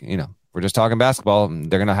 we're just talking basketball.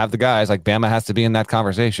 They're going to have the guys. Bama has to be in that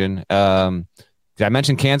conversation. Did I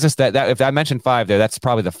mention Kansas? That if I mentioned 5 there, that's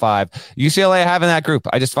probably the 5. UCLA I have in that group.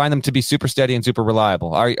 I just find them to be super steady and super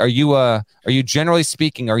reliable. Are you generally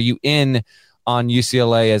speaking, are you in on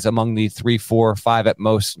UCLA as among the 3, 4, 5 at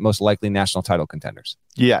most likely national title contenders.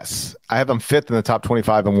 Yes. I have them 5th in the top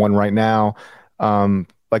 25 and 1 right now.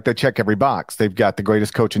 Like they check every box. They've got the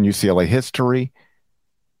greatest coach in UCLA history.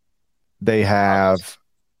 They have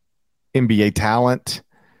NBA talent.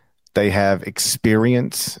 They have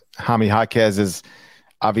experience. Jaime Jaquez is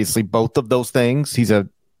obviously both of those things. He's a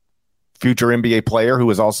future NBA player who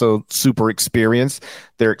is also super experienced.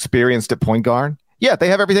 They're experienced at point guard. Yeah, they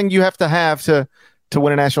have everything you have to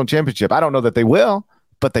win a national championship. I don't know that they will,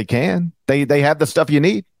 but they can. They have the stuff you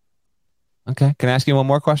need. Okay. Can I ask you one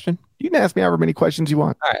more question? You can ask me however many questions you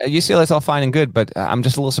want. All right. UCLA's all fine and good, but I'm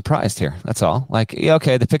just a little surprised here. That's all. Like, yeah,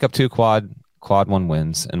 okay, they pick up 2 quad 1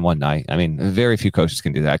 wins in one night. I mean, very few coaches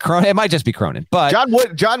can do that. It might just be Cronin, but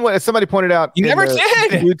John Wood, as somebody pointed out, you never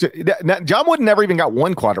did. John Wooden never even got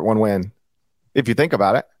 1 quad 1 win, if you think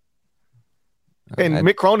about it. And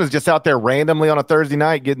Mick Cronin's just out there randomly on a Thursday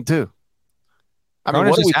night getting 2. I mean,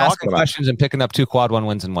 Cronin's what are we just asking talking about? questions and picking up 2 quad 1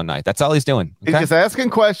 wins in one night. That's all he's doing. Okay? He's just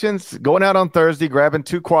asking questions, going out on Thursday, grabbing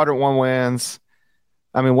 2 quadrant 1 wins.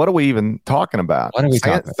 I mean, what are we even talking about? What are we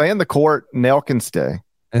talking about? Stay in the court. Nell can stay.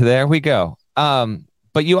 There we go.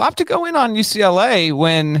 But you opt to go in on UCLA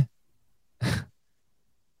when,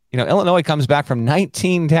 Illinois comes back from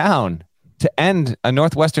 19 down to end a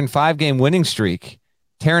Northwestern 5-game winning streak.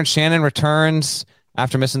 Terrence Shannon returns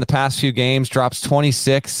after missing the past few games, drops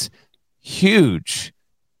 26. Huge.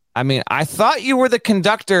 I mean, I thought you were the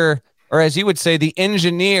conductor, or as you would say, the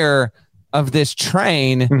engineer of this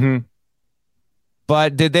train. Mm-hmm.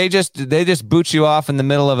 But did they just boot you off in the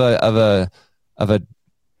middle of a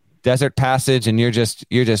desert passage and you're just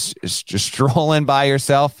strolling by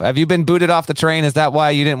yourself? Have you been booted off the train? Is that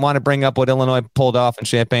why you didn't want to bring up what Illinois pulled off in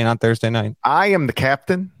Champaign on Thursday night? I am the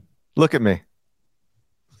captain. Look at me.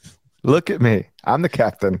 I'm the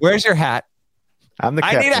captain. Where's your hat? I'm the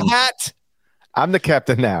captain. I need a hat. I'm the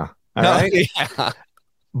captain now. All right? Yeah.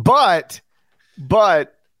 But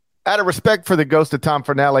out of respect for the ghost of Tom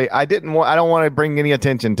Fornelli, I don't want to bring any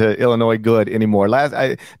attention to Illinois good anymore.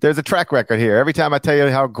 There's a track record here. Every time I tell you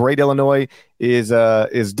how great Illinois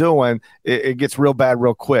is doing, it gets real bad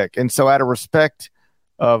real quick. And so out of respect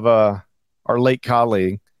of our late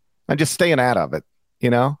colleague, I'm just staying out of it.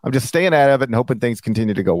 I'm just staying out of it and hoping things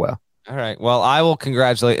continue to go well. All right. Well, I will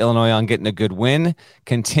congratulate Illinois on getting a good win,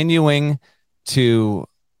 continuing to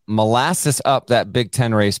molasses up that Big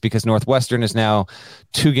Ten race, because Northwestern is now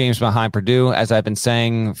 2 games behind Purdue. As I've been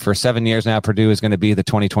saying for 7 years now, Purdue is going to be the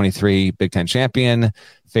 2023 Big Ten champion,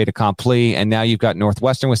 fait accompli. And now you've got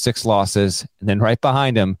Northwestern with 6 losses. And then right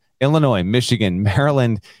behind them, Illinois, Michigan,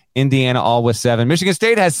 Maryland, Indiana, all with 7. Michigan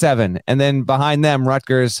State has 7. And then behind them,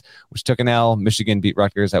 Rutgers, which took an L. Michigan beat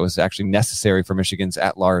Rutgers. That was actually necessary for Michigan's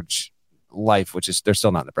at-large life, which is they're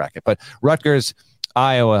still not in the bracket. But Rutgers,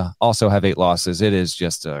 Iowa also have 8 losses. It is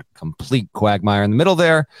just a complete quagmire in the middle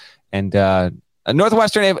there. And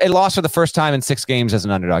Northwestern, it lost for the first time in 6 games as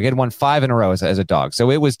an underdog. It had won 5 in a row as a dog.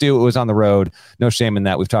 So it was due. It was on the road. No shame in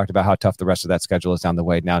that. We've talked about how tough the rest of that schedule is down the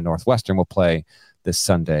way. Now Northwestern will play this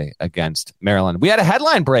Sunday against Maryland. We had a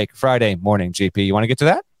headline break Friday morning, GP. You want to get to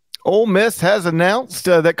that? Ole Miss has announced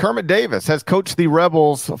that Kermit Davis has coached the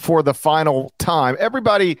Rebels for the final time.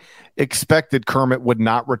 Everybody expected Kermit would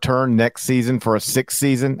not return next season for a 6th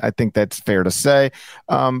season. I think that's fair to say.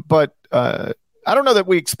 But I don't know that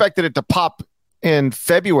we expected it to pop in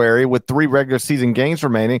February with 3 regular season games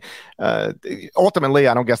remaining. Ultimately,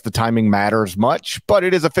 I don't guess the timing matters much, but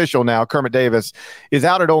it is official now. Kermit Davis is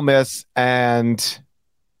out at Ole Miss, and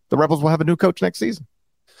the Rebels will have a new coach next season.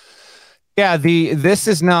 Yeah, this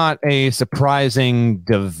is not a surprising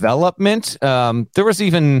development. There was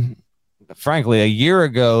even, frankly, a year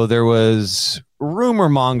ago, there was rumor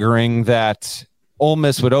mongering that Ole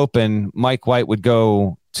Miss would open, Mike White would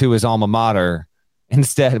go to his alma mater.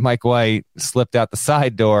 Instead, Mike White slipped out the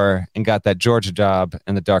side door and got that Georgia job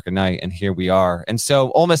in the dark of night, and here we are. And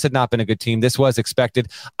so Ole Miss had not been a good team. This was expected.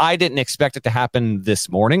 I didn't expect it to happen this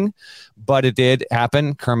morning, but it did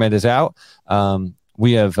happen. Kermit is out.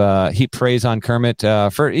 We have heaped praise on Kermit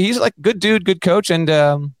for he's like good dude, good coach,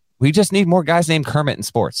 and we just need more guys named Kermit in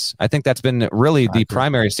sports. I think that's been really the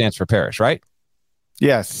primary stance for Parrish, right?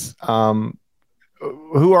 Yes. Who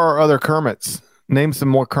are our other Kermits? Name some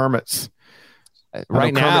more Kermits.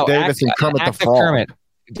 Right now, Kermit Davis and Kermit the Frog. Kermit.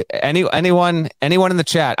 Anyone in the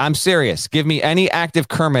chat? I'm serious. Give me any active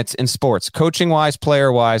Kermits in sports, coaching wise,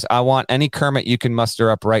 player wise. I want any Kermit you can muster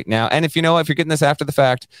up right now. And if you know, if you're getting this after the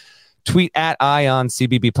fact, tweet at Ion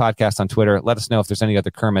CBB Podcast on Twitter. Let us know if there's any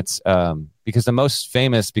other Kermits. Because the most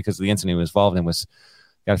famous, because of the incident he was involved in, was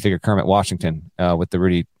got to figure Kermit Washington with the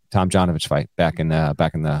Rudy Tomjanovich fight back in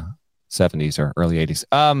the 70s or early 80s.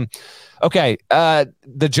 Okay.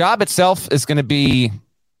 The job itself is going to be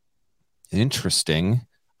interesting.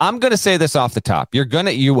 I'm going to say this off the top.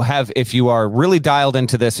 If you are really dialed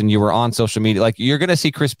into this and you were on social media, like you're going to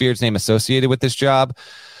see Chris Beard's name associated with this job.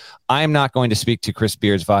 I am not going to speak to Chris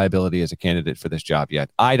Beard's viability as a candidate for this job yet.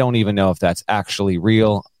 I don't even know if that's actually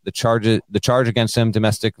real. The charge against him,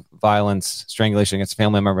 domestic violence, strangulation against a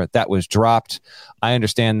family member, that was dropped. I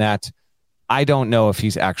understand that. I don't know if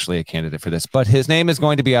he's actually a candidate for this, but his name is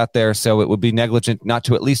going to be out there. So it would be negligent not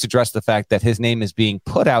to at least address the fact that his name is being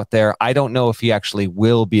put out there. I don't know if he actually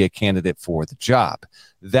will be a candidate for the job.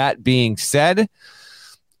 That being said,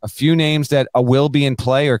 a few names that will be in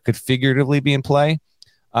play or could figuratively be in play.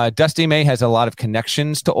 Dusty May has a lot of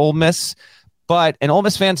connections to Ole Miss, and Ole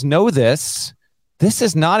Miss fans know this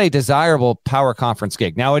is not a desirable power conference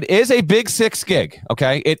gig. Now, it is a Big Six gig,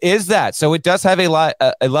 okay? It is that. So it does have a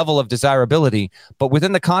level of desirability, but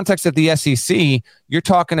within the context of the SEC, you're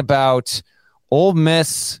talking about Ole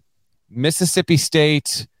Miss, Mississippi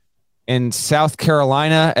State, and South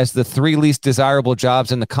Carolina as the three least desirable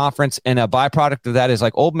jobs in the conference, and a byproduct of that is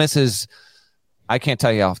like Ole Miss is, I can't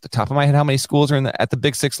tell you off the top of my head how many schools are at the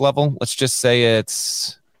Big Six level. Let's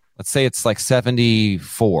say it's like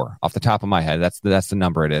 74 off the top of my head. That's the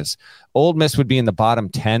number it is. Ole Miss would be in the bottom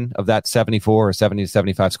 10 of that 74 or 70 to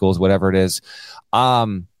 75 schools, whatever it is.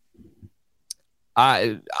 I'm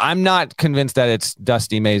not convinced that it's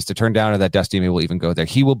Dusty May's to turn down or that Dusty May will even go there.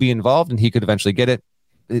 He will be involved and he could eventually get it.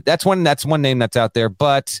 That's one name that's out there,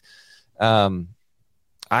 but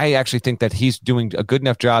I actually think that he's doing a good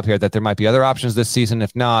enough job here that there might be other options this season.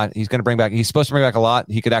 If not, he's supposed to bring back a lot.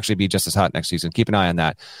 He could actually be just as hot next season. Keep an eye on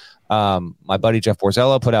that. My buddy Jeff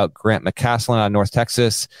Borzello put out Grant McCaslin on North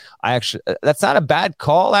Texas. That's not a bad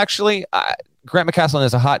call, actually. Grant McCaslin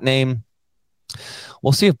is a hot name.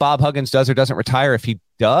 We'll see if Bob Huggins does or doesn't retire. If he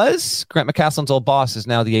does, Grant McCaslin's old boss is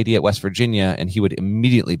now the AD at West Virginia, and he would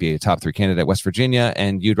immediately be a top 3 candidate at West Virginia,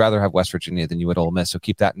 and you'd rather have West Virginia than you would Ole Miss, so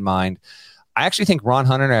keep that in mind. I actually think Ron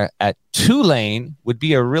Hunter at Tulane would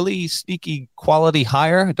be a really sneaky quality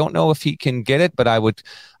hire. I don't know if he can get it, but I would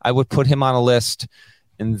put him on a list.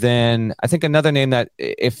 And then I think another name that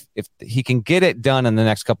if he can get it done in the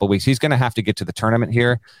next couple of weeks, he's going to have to get to the tournament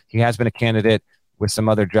here. He has been a candidate with some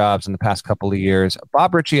other jobs in the past couple of years.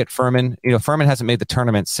 Bob Ritchie at Furman. Furman hasn't made the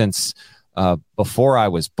tournament since before I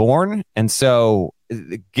was born. And so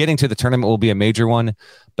getting to the tournament will be a major one.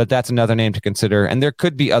 But that's another name to consider. And there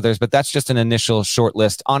could be others, but that's just an initial short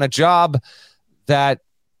list on a job that,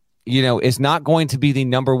 is not going to be the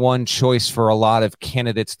number one choice for a lot of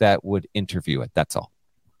candidates that would interview it. That's all.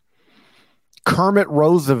 Kermit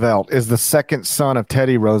Roosevelt is the second son of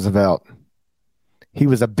Teddy Roosevelt. He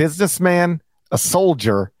was a businessman, a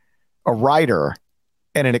soldier, a writer,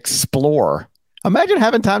 and an explorer. Imagine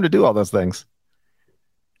having time to do all those things.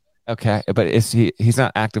 Okay, but he's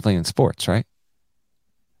not actively in sports, right?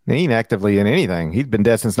 He ain't actively in anything. He's been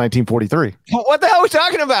dead since 1943. What the hell are we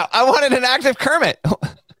talking about? I wanted an active Kermit.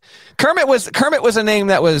 Kermit was a name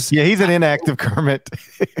that was. Yeah, he's an inactive Kermit.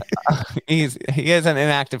 He is an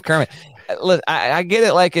inactive Kermit. I get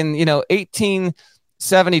it. Like in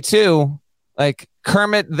 1872, like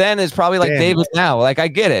Kermit then is probably like David now. Like I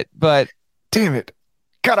get it, but damn it,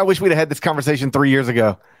 God, I wish we'd have had this conversation 3 years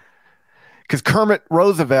ago. Because Kermit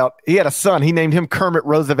Roosevelt, he had a son. He named him Kermit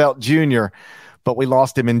Roosevelt Jr., but we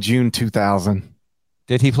lost him in June 2000.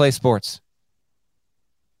 Did he play sports?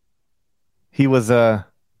 He was a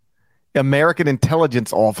American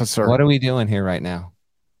intelligence officer. What are we doing here right now?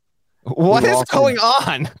 What is going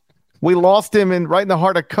on? We lost him right in the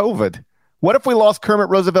heart of COVID. What if we lost Kermit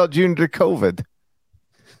Roosevelt Jr. to COVID?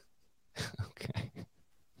 Okay.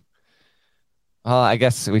 Well, I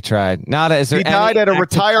guess we tried. Nada, is there he died at a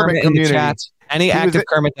retirement community. Any active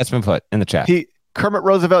Kermit that's been put in the chat? Kermit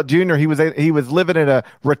Roosevelt Jr. He was living in a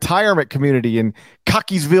retirement community in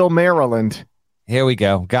Cockeysville, Maryland. Here we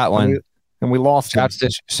go. Got one. And we lost him.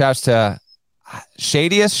 Shouts to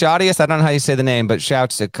Shadius. I don't know how you say the name, but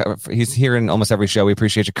shouts to, he's here in almost every show. We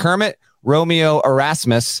appreciate you. Kermit Romeo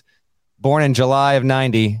Erasmus, born in July of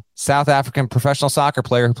 90, South African professional soccer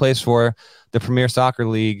player who plays for the Premier Soccer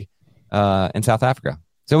League in South Africa.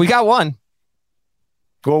 So we got one.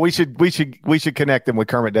 Well, we should connect them with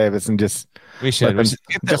Kermit Davis and just let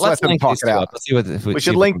them talk it out. Let's see we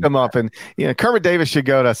should link them up, and Kermit Davis should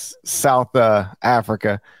go to South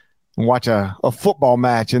Africa and watch a football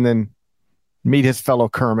match, and then meet his fellow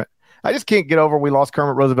Kermit. I just can't get over we lost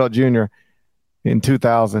Kermit Roosevelt Jr. in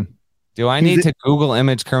 2000. Do I need to Google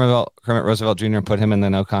image Kermit Roosevelt Jr. and put him in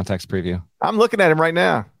the no context preview? I'm looking at him right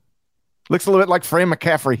now. Looks a little bit like Fran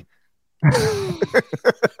McCaffrey.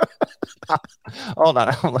 Hold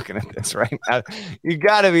on. I'm looking at this right now. You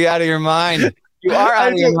got to be out of your mind. You are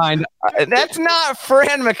out of your mind. That's not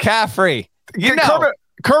Fran McCaffrey. You know.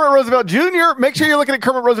 Kermit Roosevelt Jr. Make sure you're looking at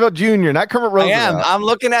Kermit Roosevelt Jr., not Kermit Roosevelt. I am. I'm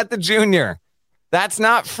looking at the junior. That's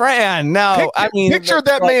not Fran. No, picture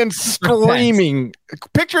that man screaming.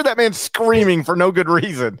 Picture that man screaming for no good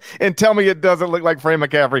reason, and tell me it doesn't look like Fran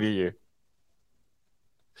McCaffrey to you.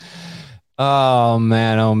 Oh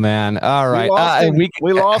man! All right,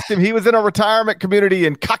 we lost him. He was in a retirement community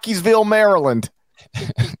in Cockeysville, Maryland.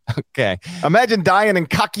 Okay, imagine dying in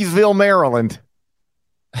Cockeysville, Maryland.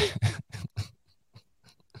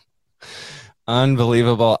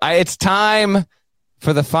 Unbelievable. It's time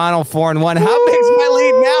for the final 4-1. How big's my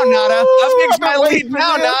lead now, Nada? How big's my lead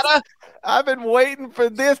now, Nada? I've been waiting for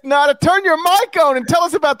this. Nada, turn your mic on and tell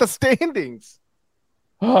us about the standings.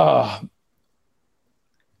 How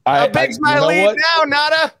big's my lead now,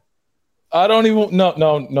 Nada? I don't even.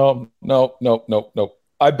 No.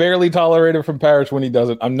 I barely tolerate it from Parrish when he does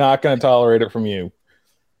it. I'm not going to tolerate it from you.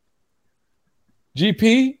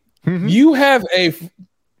 GP, you have a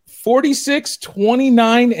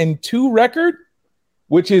 46-29-2 record,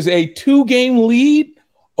 which is a 2-game lead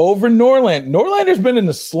over Norland. Norlander's been in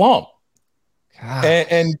the slump.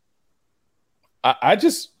 And I'm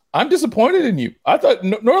disappointed in you. I thought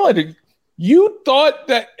Norlander, you thought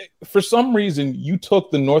that for some reason you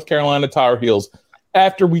took the North Carolina Tar Heels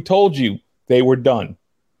after we told you they were done.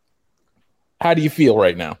 How do you feel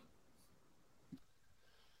right now?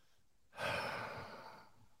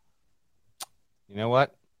 You know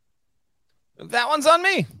what? That one's on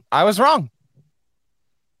me. I was wrong.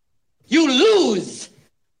 You lose.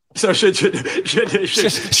 So should the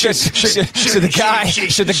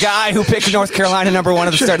guy who picked North Carolina number 1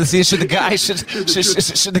 at the start of the season, should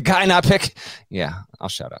the guy not pick? Yeah, I'll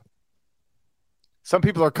shut up. Some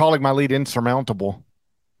people are calling my lead insurmountable.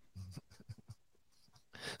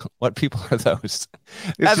 What people are those?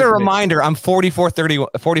 As a reminder, I'm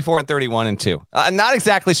 44-31-2. Not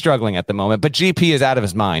exactly struggling at the moment, but GP is out of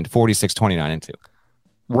his mind. 46-29-2.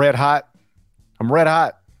 Red hot. I'm red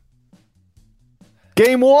hot.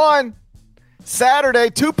 Game 1, Saturday,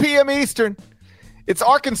 2 p.m. Eastern. It's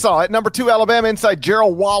Arkansas at number 2 Alabama inside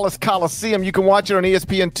Gerald Wallace Coliseum. You can watch it on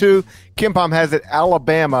ESPN2. KenPom has it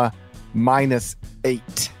Alabama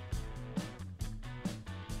 -8.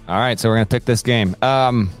 All right, so we're going to pick this game.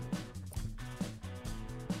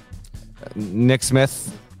 Nick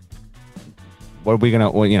Smith. What are we going to?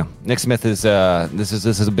 Well, Nick Smith is this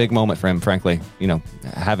is a big moment for him, frankly.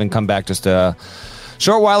 Having come back just a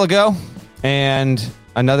short while ago, and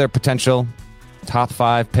another potential top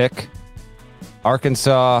 5 pick.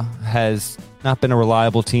 Arkansas has not been a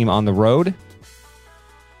reliable team on the road.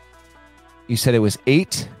 You said it was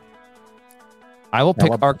 8. I will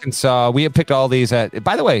pick Arkansas. We have picked all these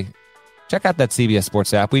by the way, check out that CBS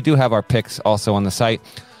Sports app. We do have our picks also on the site.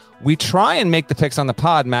 We try and make the picks on the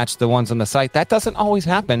pod match the ones on the site. That doesn't always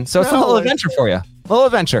happen. So it's a little adventure for you. A little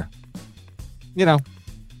adventure. I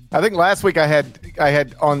think last week I had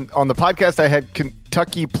on the podcast, I had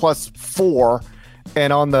Kentucky +4,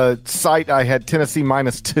 and on the site I had Tennessee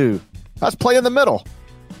 -2. I was playing the middle.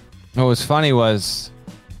 What was funny was,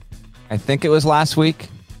 I think it was last week.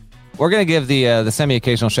 We're going to give the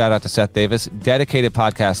semi-occasional shout out to Seth Davis, dedicated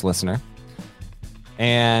podcast listener.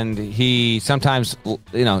 And he sometimes,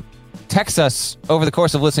 texts us over the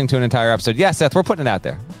course of listening to an entire episode. Yeah, Seth, we're putting it out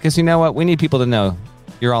there. Because you know what? We need people to know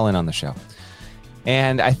you're all in on the show.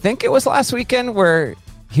 And I think it was last weekend where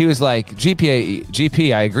he was like,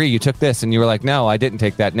 GP, I agree. You took this. And you were like, no, I didn't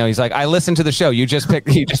take that. No, he's like, I listened to the show. You just picked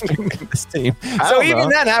this team. So even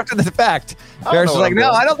then, after the fact, Bears was like,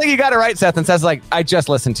 no, I don't think you got it right, Seth. And Seth's like, I just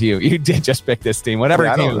listened to you. You did just pick this team, whatever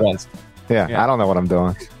team it was. Yeah, I don't know what I'm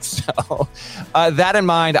doing. So that in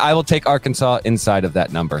mind, I will take Arkansas inside of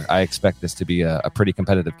that number. I expect this to be a pretty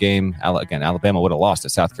competitive game. Again, Alabama would have lost to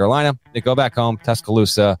South Carolina. They go back home.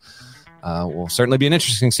 Tuscaloosa will certainly be an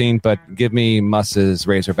interesting scene, but give me Muss's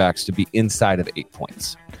Razorbacks to be inside of 8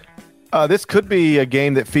 points. This could be a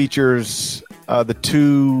game that features the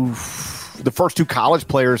first 2 college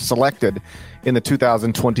players selected in the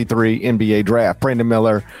 2023 NBA draft. Brandon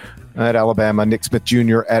Miller at Alabama, Nick Smith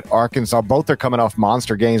Jr. at Arkansas. Both are coming off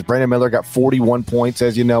monster games. Brandon Miller got 41 points,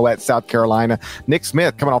 as you know, at South Carolina. Nick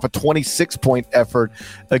Smith coming off a 26-point effort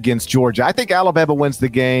against Georgia. I think Alabama wins the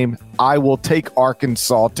game. I will take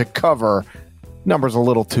Arkansas to cover. Number's a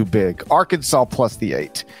little too big. Arkansas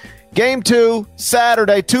 +8. Game 2,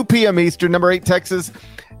 Saturday, 2 p.m. Eastern. Number 8, Texas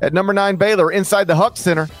at number 9, Baylor, inside the Huck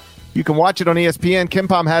Center. You can watch it on ESPN.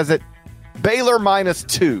 KenPom has it Baylor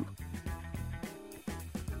 -2.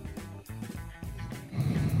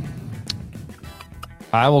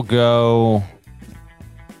 I will go.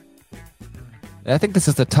 I think this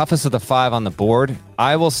is the toughest of the 5 on the board.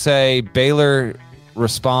 I will say Baylor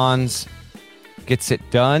responds, gets it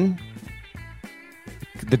done.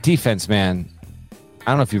 The defense, man. I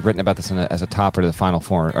don't know if you've written about this as a topper to the Final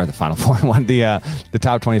Four or the Final Four one, the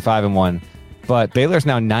top 25 and one. But Baylor's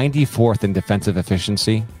now 94th in defensive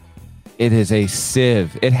efficiency. It is a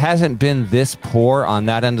sieve. It hasn't been this poor on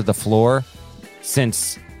that end of the floor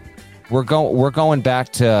since we're going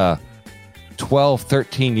back to 12,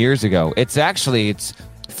 13 years ago.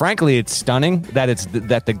 Frankly, it's stunning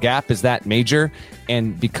that the gap is that major.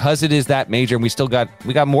 And because it is that major, and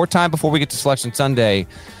we got more time before we get to Selection Sunday,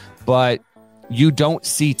 but you don't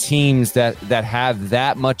see teams that have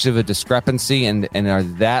that much of a discrepancy and are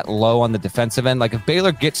that low on the defensive end. Like if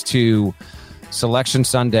Baylor gets to Selection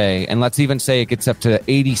Sunday, and let's even say it gets up to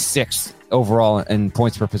 86 overall in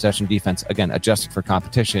points per possession defense, again, adjusted for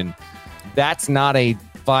competition, that's not a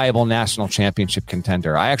viable national championship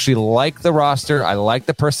contender. I actually like the roster. I like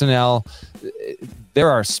the personnel. There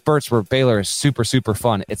are spurts where Baylor is super, super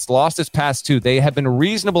fun. It's lost its past 2. They have been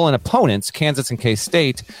reasonable in opponents, Kansas and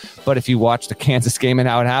K-State. But if you watch the Kansas game and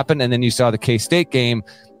how it happened, and then you saw the K-State game,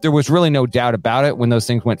 there was really no doubt about it when those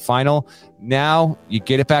things went final. Now you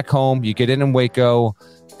get it back home. You get it in Waco.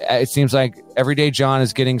 It seems like Everyday John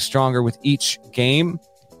is getting stronger with each game.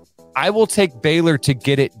 I will take Baylor to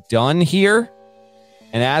get it done here.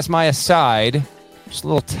 And as my aside, just a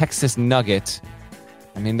little Texas nugget.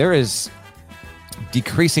 I mean, there is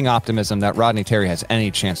decreasing optimism that Rodney Terry has any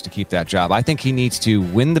chance to keep that job. I think he needs to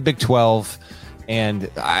win the Big 12, and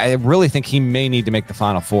I really think he may need to make the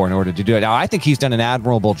Final Four in order to do it. Now, I think he's done an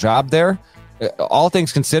admirable job there. All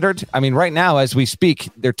things considered, I mean, right now, as we speak,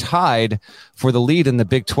 they're tied for the lead in the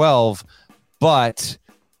Big 12, but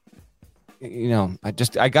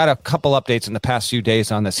I got a couple updates in the past few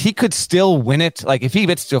days on this. He could still win it. Like if he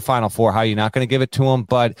gets to a Final Four, how are you not going to give it to him?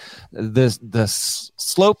 But the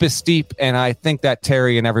slope is steep, and I think that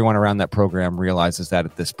Terry and everyone around that program realizes that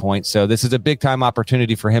at this point. So this is a big time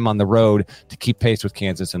opportunity for him on the road to keep pace with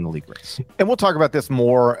Kansas in the league race. And we'll talk about this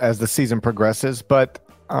more as the season progresses, but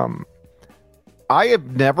I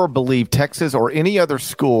have never believed Texas or any other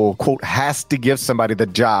school, quote, has to give somebody the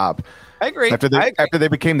job. I agree. After they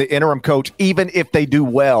became the interim coach, even if they do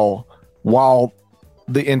well while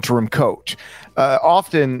the interim coach.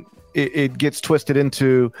 Often it gets twisted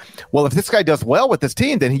into, well, if this guy does well with this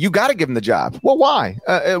team, then you got to give him the job. Well, why?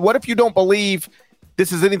 What if you don't believe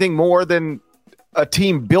this is anything more than a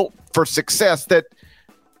team built for success that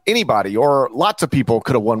anybody or lots of people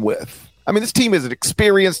could have won with? I mean, this team is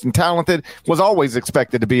experienced and talented, was always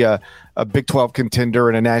expected to be a Big 12 contender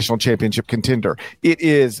and a national championship contender. It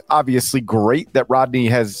is obviously great that Rodney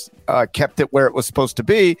has kept it where it was supposed to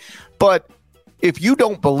be. But if you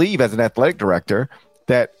don't believe as an athletic director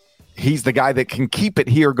that he's the guy that can keep it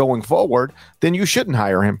here going forward, then you shouldn't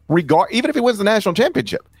hire him, even if he wins the national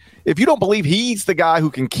championship. If you don't believe he's the guy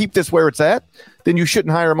who can keep this where it's at, then you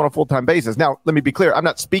shouldn't hire him on a full-time basis. Now, let me be clear. I'm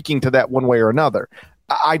not speaking to that one way or another.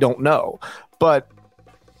 I don't know, but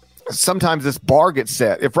sometimes this bar gets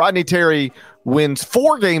set. If Rodney Terry wins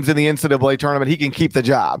 4 games in the NCAA tournament, he can keep the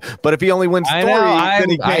job. But if he only wins 3, then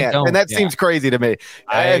he can't. And that seems crazy to me.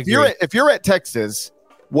 If you're at Texas,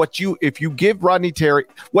 if you give Rodney Terry,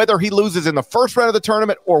 whether he loses in the first round of the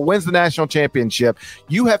tournament or wins the national championship,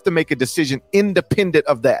 you have to make a decision independent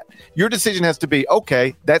of that. Your decision has to be,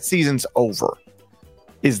 okay, that season's over.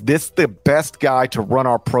 Is this the best guy to run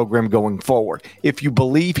our program going forward? If you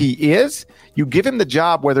believe he is, you give him the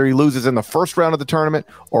job whether he loses in the first round of the tournament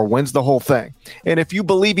or wins the whole thing. And if you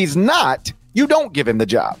believe he's not, you don't give him the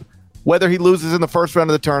job, whether he loses in the first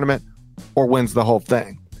round of the tournament or wins the whole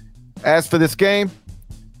thing. As for this game,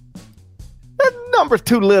 that number's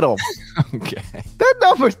too little. Okay. That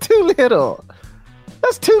number's too little.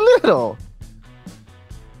 That's too little.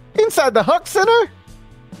 Inside the Huck Center?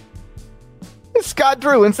 It's Scott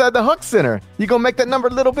Drew inside the Huck Center. You gonna make that number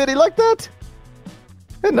little bitty like that?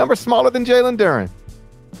 That number's smaller than Jalen Duren.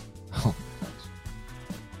 Oh.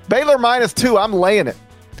 Baylor -2. I'm laying it.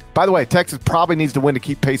 By the way, Texas probably needs to win to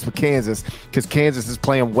keep pace with Kansas because Kansas is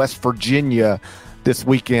playing West Virginia this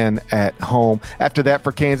weekend at home. After that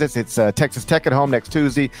for Kansas, it's Texas Tech at home next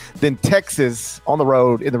Tuesday. Then Texas on the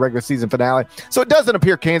road in the regular season finale. So it doesn't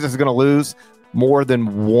appear Kansas is going to lose more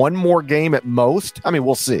than one more game at most. I mean,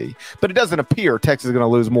 we'll see. But it doesn't appear Texas is going to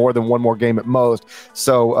lose more than one more game at most.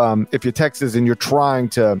 So if you're Texas and you're trying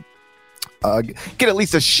to get at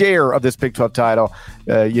least a share of this Big 12 title,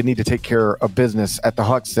 you need to take care of business at the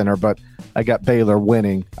Huck Center. But I got Baylor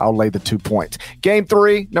winning. I'll lay the 2 points. Game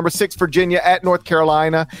 3, number 6 Virginia at North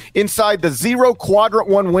Carolina. Inside the 0 Quadrant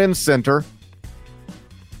 1 Win Center.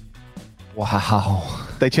 Wow.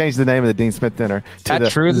 They changed the name of the Dean Smith Center.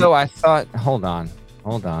 True, though? I thought, hold on.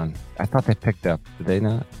 I thought they picked up. Did they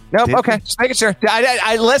not? Nope. Okay. Just making sure.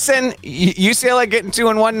 I listen. UCLA getting 2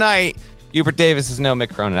 in one night. Hubert Davis is no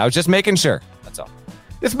Mick Cronin. I was just making sure. That's all.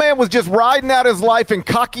 This man was just riding out his life in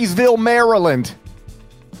Cockeysville, Maryland.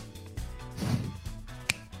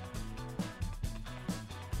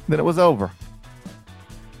 Then it was over.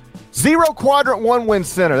 0 Quadrant 1 Win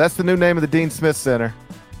Center. That's the new name of the Dean Smith Center.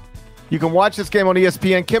 You can watch this game on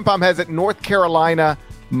ESPN. KenPom has it North Carolina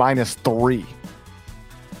 -3.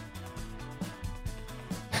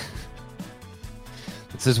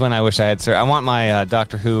 This is when I wish I had, sir. I want my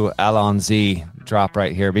Doctor Who Alonzi drop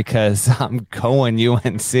right here because I'm going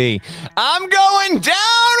UNC. I'm going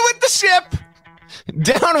down with the ship.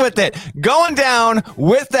 Down with it. Going down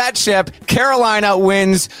with that ship. Carolina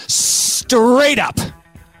wins straight up.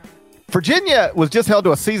 Virginia was just held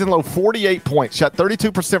to a season-low 48 points, shot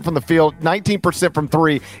 32% from the field, 19% from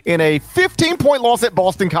three, in a 15-point loss at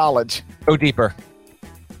Boston College. Go deeper.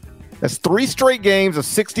 That's 3 straight games of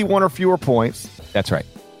 61 or fewer points. That's right.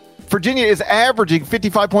 Virginia is averaging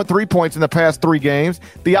 55.3 points in the past 3 games.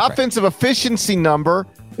 The offensive efficiency number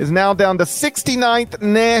is now down to 69th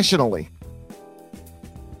nationally.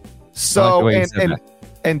 So,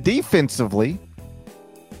 and defensively,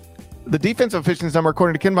 the defensive efficiency number,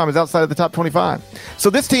 according to KenPom, is outside of the top 25. So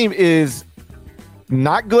this team is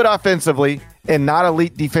not good offensively and not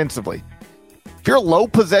elite defensively. If you're a low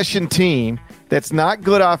possession team that's not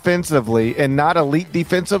good offensively and not elite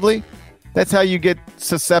defensively, that's how you get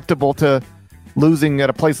susceptible to losing at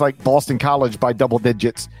a place like Boston College by double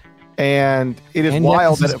digits. And it is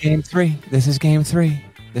wild. This is game 3. This is game 3.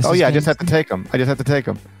 I just have to take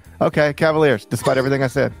them. Okay, Cavaliers, despite everything I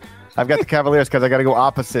said. I've got the Cavaliers because I got to go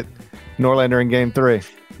opposite Norlander in game 3.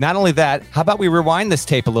 Not only that, how about we rewind this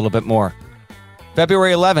tape a little bit more?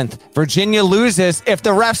 February 11th, Virginia loses if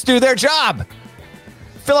the refs do their job.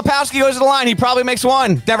 Filipowski goes to the line. He probably makes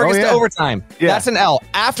 1. Never gets to overtime. Yeah. That's an L.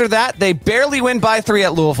 After that, they barely win by 3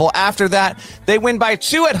 at Louisville. After that, they win by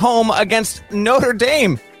 2 at home against Notre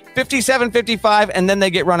Dame, 57-55, and then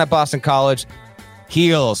they get run at Boston College.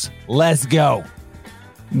 Heels. Let's go.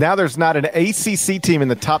 Now there's not an ACC team in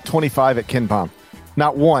the top 25 at KenPom.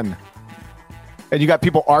 Not one. And you got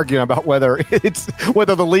people arguing about whether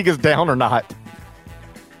the league is down or not.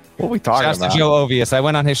 What are we talking about? Shouts to Joe Ovius. I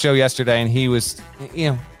went on his show yesterday, and he was,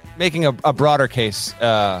 making a broader case,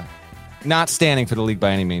 not standing for the league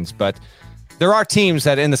by any means, but there are teams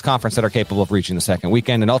that in this conference that are capable of reaching the second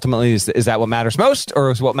weekend, and ultimately, is that what matters most,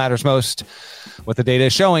 or is what matters most what the data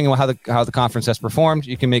is showing and how the conference has performed?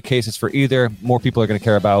 You can make cases for either. More people are going to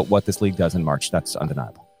care about what this league does in March. That's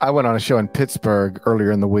undeniable. I went on a show in Pittsburgh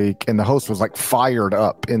earlier in the week, and the host was like fired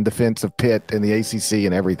up in defense of Pitt and the ACC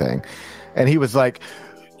and everything, and he was like,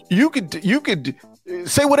 You could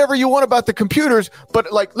say whatever you want about the computers,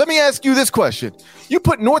 but let me ask you this question. You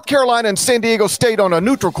put North Carolina and San Diego State on a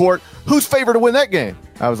neutral court. Who's favored to win that game?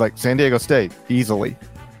 I was like, San Diego State, easily.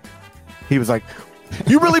 He was like,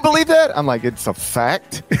 you really believe that? I'm like, it's a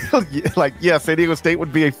fact. Yeah, San Diego State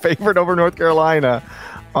would be a favorite over North Carolina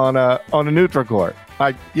on a neutral court.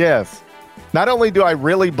 Yes. Not only do I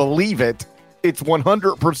really believe it, it's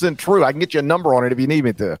 100% true. I can get you a number on it if you need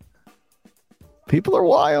me to. People are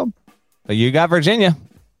wild. But you got Virginia.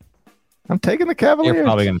 I'm taking the Cavaliers. You're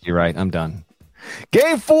probably going to be right. I'm done.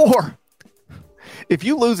 Game 4. If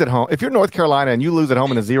you lose at home, if you're North Carolina and you lose at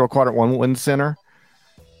home in a 0 Quadrant 1 Win Center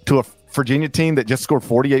to a Virginia team that just scored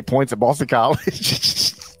 48 points at Boston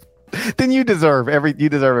College, then you deserve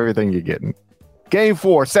everything you're getting. Game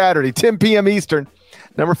 4, Saturday, 10 p.m. Eastern.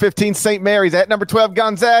 Number 15, St. Mary's at number 12,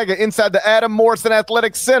 Gonzaga, inside the Adam Morrison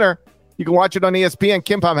Athletic Center. You can watch it on ESPN.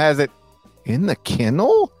 KenPom has it in the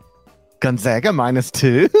kennel. Gonzaga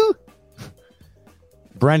 -2.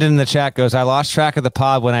 Brendan in the chat goes, I lost track of the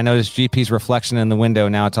pod when I noticed GP's reflection in the window.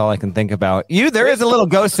 Now it's all I can think about. There is a little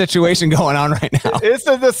ghost situation going on right now.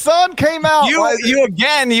 The sun came out.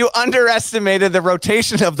 You underestimated the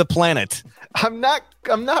rotation of the planet. I'm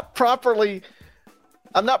not properly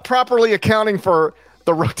accounting for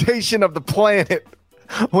the rotation of the planet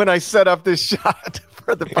when I set up this shot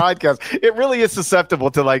for the podcast. It really is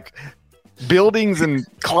susceptible to buildings and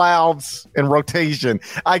clouds and rotation.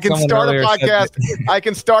 I can start a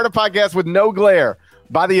podcast with no glare.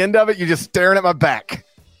 By the end of it, you're just staring at my back.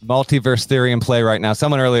 Multiverse theory in play right now.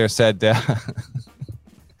 Someone earlier said they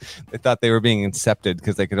thought they were being incepted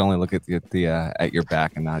because they could only look at at your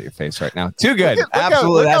back and not at your face right now. Too good.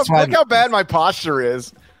 Absolutely. Look how bad my posture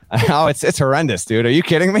is. Oh, it's horrendous, dude. Are you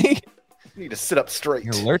kidding me? You need to sit up straight.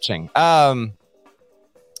 You're lurching.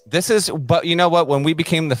 But you know what? When we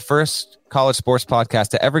became the first college sports podcast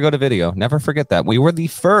to ever go to video, never forget that. We were the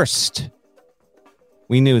first.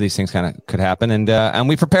 We knew these things kind of could happen, and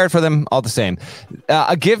we prepared for them all the same.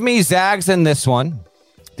 Give me Zags in this one.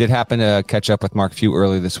 Did happen to catch up with Mark Few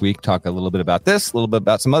earlier this week, talk a little bit about this, a little bit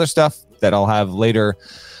about some other stuff that I'll have later,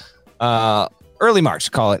 early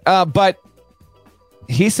March, call it. But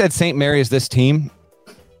he said St. Mary's this team,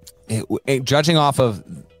 judging off of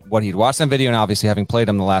what he'd watched on video and obviously having played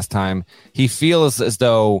them the last time, he feels as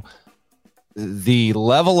though the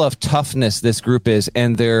level of toughness this group is,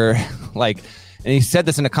 and they're like, and he said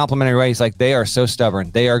this in a complimentary way. He's like, they are so stubborn.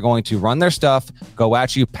 They are going to run their stuff, go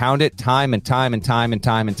at you, pound it time and time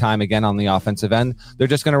again on the offensive end. They're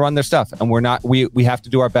just going to run their stuff, and we have to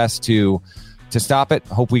do our best to stop it.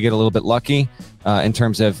 Hope we get a little bit lucky in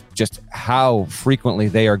terms of just how frequently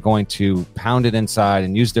they are going to pound it inside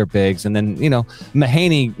and use their bigs. And then,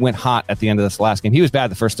 Mahaney went hot at the end of this last game. He was bad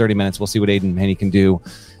the first 30 minutes. We'll see what Aiden Mahaney can do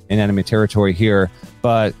in enemy territory here.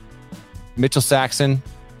 But Mitchell Saxon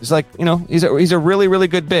is like, he's a really, really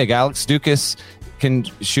good big. Alex Dukas can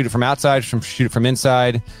shoot it from outside, shoot it from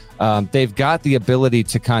inside. They've got the ability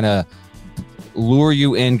to kind of lure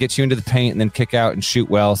you in, get you into the paint, and then kick out and shoot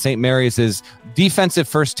well. St. Mary's is defensive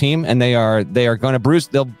first team, and they are going to bruise.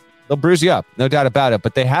 They'll bruise you up, no doubt about it.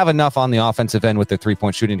 But they have enough on the offensive end with their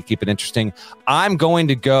 3-point shooting to keep it interesting. I'm going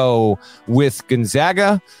to go with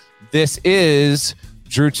Gonzaga. This is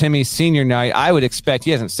Drew Timme's senior night. I would expect,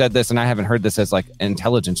 he hasn't said this, and I haven't heard this as like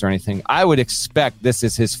intelligence or anything. I would expect this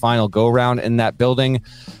is his final go round in that building.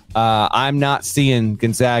 I'm not seeing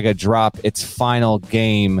Gonzaga drop its final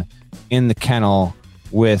game in the kennel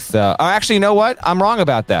with. Actually, you know what? I'm wrong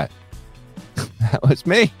about that. That was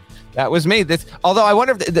me. Although I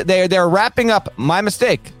wonder if they're wrapping up. My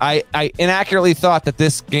mistake. I inaccurately thought that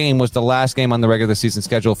this game was the last game on the regular season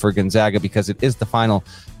schedule for Gonzaga because it is the final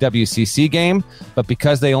WCC game. But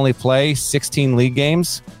because they only play 16 league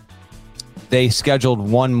games, they scheduled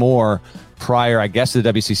one more prior, I guess, to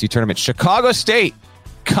the WCC tournament. Chicago State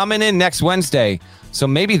coming in next Wednesday. So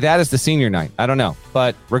maybe that is the senior night. I don't know.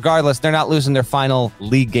 But regardless, they're not losing their final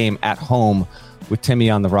league game at home with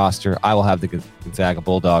Timme on the roster. I will have the Gonzaga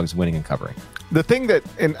Bulldogs winning and covering. The thing that,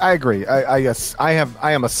 and I agree,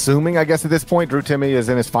 I am assuming, I guess at this point, Drew Timme is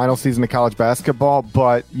in his final season of college basketball,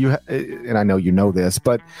 but and I know you know this,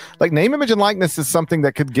 but like name, image, and likeness is something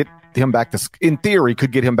that could get him back to, in theory,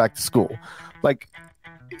 could get him back to school. Like,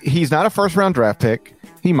 he's not a first-round draft pick.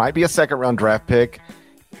 He might be a second-round draft pick.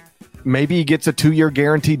 Maybe he gets a 2-year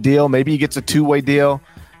guaranteed deal. Maybe he gets a 2-way deal.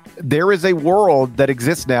 There is a world that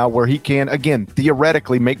exists now where he can, again,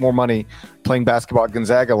 theoretically make more money playing basketball at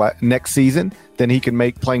Gonzaga next season than he can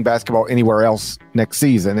make playing basketball anywhere else next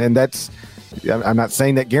season. And that's, I'm not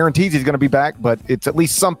saying that guarantees he's going to be back, but it's at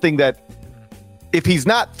least something that if he's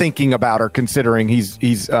not thinking about or considering, he's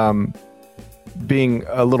being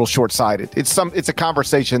a little short-sighted. It's a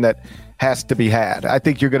conversation that has to be had. I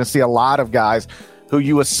think you're going to see a lot of guys who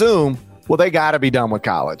you assume, well, they got to be done with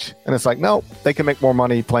college. And it's like, no, they can make more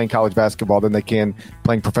money playing college basketball than they can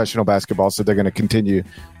playing professional basketball, so they're going to continue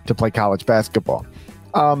to play college basketball.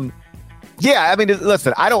 Yeah, I mean,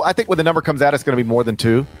 listen, I think when the number comes out, it's going to be more than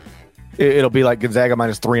 2. It'll be like Gonzaga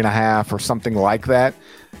minus 3.5 or something like that.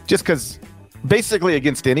 Just because basically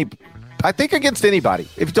against anybody.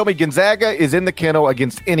 If you told me Gonzaga is in the kennel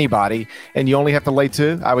against anybody and you only have to lay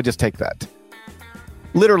 2, I would just take that.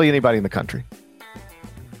 Literally anybody in the country.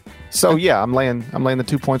 So yeah, I'm laying the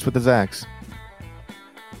 2 points with the Zags.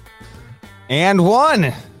 And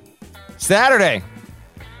 1 Saturday,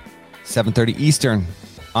 7:30 Eastern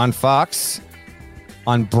on Fox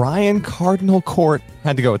on Brian Cardinal Court.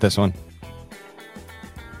 Had to go with this one.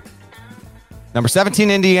 Number 17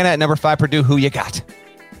 Indiana at number 5 Purdue. Who you got?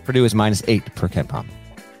 Purdue is -8 per KenPom.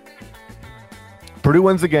 Purdue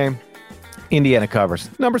wins the game. Indiana covers.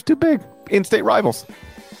 Number's too big. In-state rivals.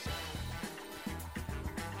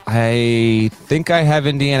 I think I have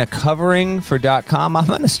Indiana covering for .com. I'm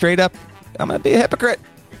going to be a hypocrite.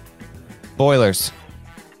 Boilers.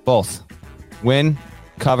 Both. Win,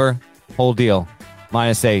 cover, whole deal.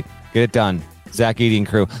 -8. Get it done. Zach Edey and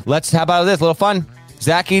crew. How about this? A little fun.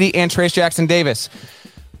 Zach Edey and Trayce Jackson-Davis.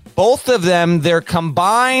 Both of them, their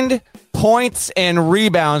combined points and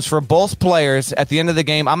rebounds for both players at the end of the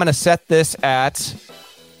game. I'm going to set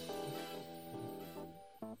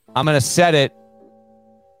it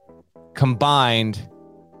combined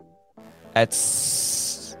at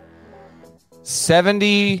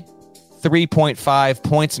 73.5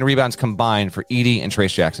 points and rebounds combined for Edey and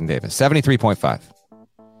Trayce Jackson-Davis. 73.5.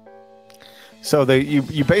 So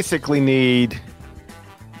you basically need...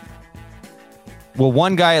 Will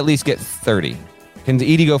one guy at least get 30? Can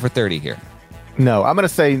Edie go for 30 here? No, I'm going to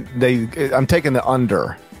say I'm taking the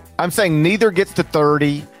under. I'm saying neither gets to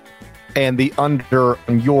 30, and the under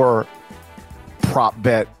on your prop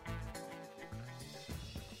bet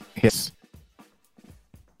hits.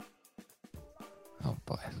 Oh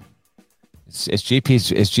boy, is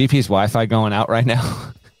GP's Wi-Fi going out right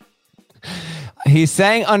now? He's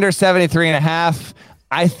saying under 73.5.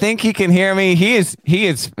 I think he can hear me. He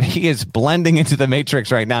is blending into the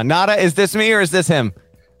matrix right now. Nada, is this me or is this him?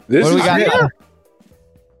 This what do we is got here.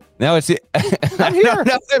 No, it's I'm here. I don't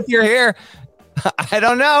know if you're here. I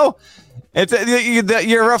don't know. It's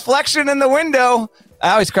your reflection in the window.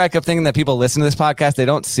 I always crack up thinking that people listen to this podcast, they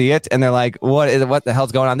don't see it, and they're like, what the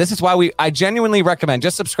hell's going on? This is why I genuinely recommend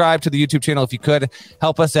just subscribe to the YouTube channel if you could,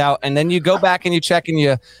 help us out, and then you go back and you check and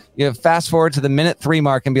you fast forward to the minute 3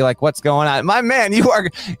 mark and be like, what's going on? My man,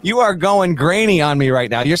 you are going grainy on me right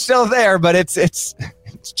now. You're still there, but it's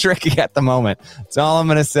tricky at the moment. That's all I'm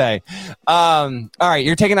going to say. All right,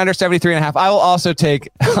 you're taking under 73.5. I will also take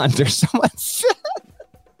under someone's.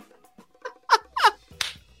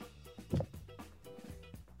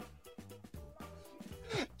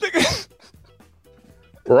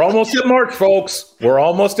 We're almost at March, folks. We're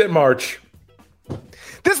almost at March.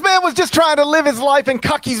 This man was just trying to live his life in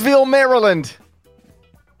Cockeysville, Maryland.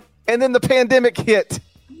 And then the pandemic hit.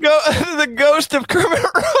 The ghost of Kermit.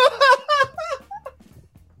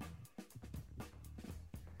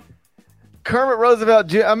 Kermit Roosevelt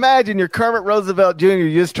Jr. Imagine you're Kermit Roosevelt Jr.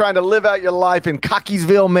 You're just trying to live out your life in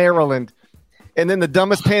Cockeysville, Maryland. And then the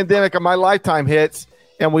dumbest pandemic of my lifetime hits,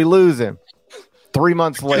 and we lose him. 3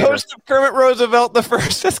 months later. Ghost of Kermit Roosevelt the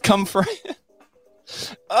first has come for him.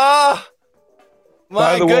 Oh,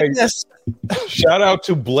 my goodness. Way, shout out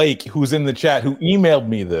to Blake, who's in the chat, who emailed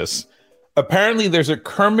me this. Apparently, there's a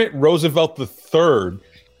Kermit Roosevelt III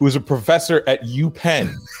who is a professor at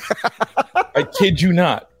UPenn. I kid you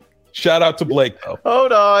not. Shout out to Blake, though.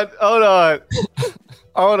 Hold on.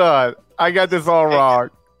 I got this all wrong.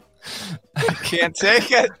 I can't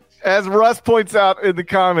take it. As Russ points out in the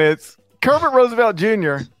comments, Kermit Roosevelt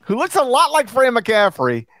Jr., who looks a lot like Fran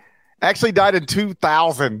McCaffrey, actually died in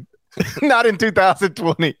 2000, not in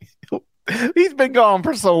 2020. He's been gone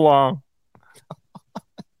for so long.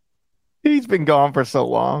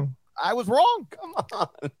 I was wrong. Come on.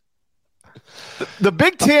 The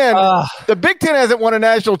Big Ten, hasn't won a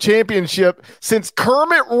national championship since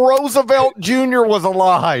Kermit Roosevelt Jr. was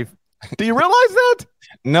alive. Do you realize that?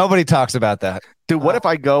 Nobody talks about that. Dude, what if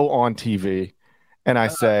I go on TV and I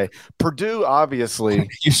say, Purdue obviously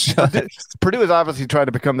you should. Purdue has obviously tried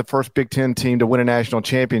to become the first Big Ten team to win a national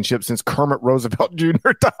championship since Kermit Roosevelt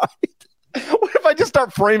Jr. died. What if I just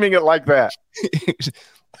start framing it like that?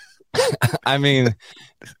 I mean,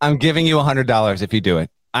 I'm giving you $100 if you do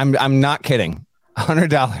it. I'm not kidding.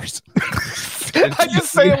 $100. I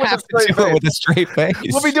just say it with a straight face.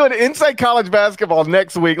 We'll be doing Inside College Basketball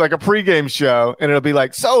next week, like a pregame show, and it'll be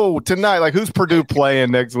like, so tonight, like who's Purdue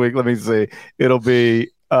playing next week? Let me see. It'll be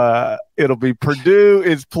Purdue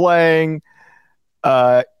is playing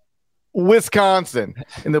Wisconsin,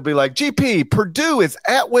 and they'll be like, GP, Purdue is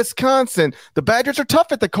at Wisconsin. The Badgers are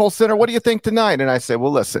tough at the Kohl Center. What do you think tonight? And I say,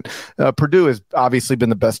 well, listen, Purdue has obviously been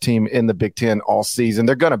the best team in the Big Ten all season.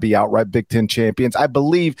 They're going to be outright Big Ten champions. I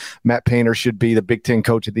believe Matt Painter should be the Big Ten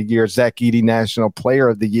Coach of the Year, Zach Edey National Player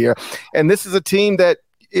of the Year. And this is a team that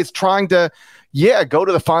is trying to, go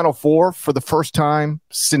to the Final Four for the first time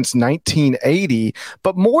since 1980.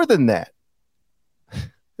 But more than that,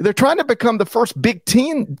 they're trying to become the first Big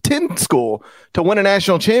Ten school to win a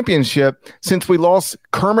national championship since we lost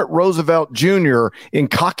Kermit Roosevelt Jr. in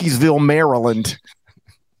Cockeysville, Maryland.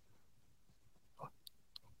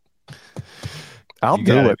 I'll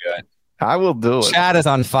do it. I will do it. Chat is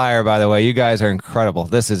on fire, by the way. You guys are incredible.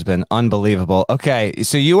 This has been unbelievable. Okay,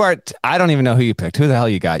 so you are I don't even know who you picked. Who the hell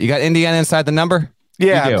you got? You got Indiana inside the number?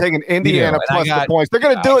 Yeah, I'm taking Indiana plus the points. They're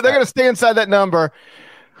going to do it. They're going to stay inside that number.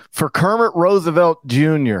 For Kermit Roosevelt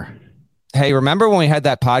Jr. Hey, remember when we had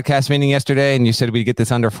that podcast meeting yesterday and you said we'd get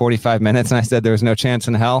this under 45 minutes and I said there was no chance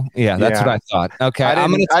in hell? Yeah, that's what I thought. Okay. I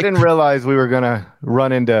didn't realize we were going to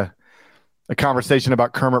run into a conversation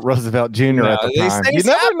about Kermit Roosevelt Jr. at the time. You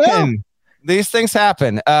never know. These things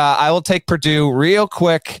happen. I will take Purdue real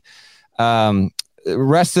quick.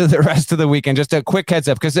 Rest of the weekend, just a quick heads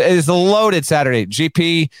up because it is a loaded Saturday.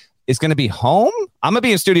 GP is going to be home. I'm going to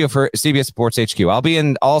be in studio for CBS Sports HQ. I'll be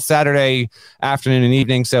in all Saturday afternoon and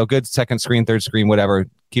evening. So good second screen, third screen, whatever.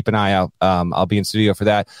 Keep an eye out. I'll be in studio for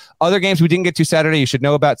that. Other games we didn't get to Saturday, you should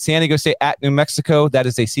know about. San Diego State at New Mexico. That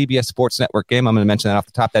is a CBS Sports Network game. I'm going to mention that off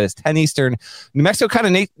the top. That is 10 Eastern. New Mexico kind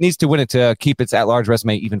of needs to win it to keep its at-large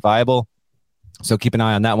resume even viable. So keep an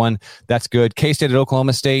eye on that one. That's good. K-State at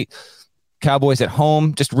Oklahoma State. Cowboys at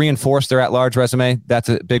home, just reinforce their at-large resume. That's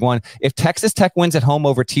a big one. If Texas Tech wins at home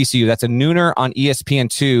over TCU, that's a nooner on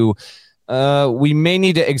ESPN2. We may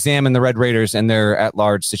need to examine the Red Raiders and their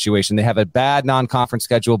at-large situation. They have a bad non-conference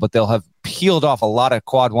schedule, but they'll have peeled off a lot of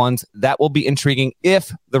quad ones. That will be intriguing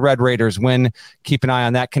if the Red Raiders win. Keep an eye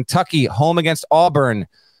on that. Kentucky, home against Auburn.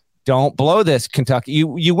 Don't blow this, Kentucky.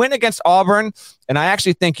 You win against Auburn, and I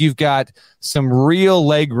actually think you've got some real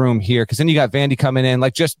leg room here, because then you got Vandy coming in.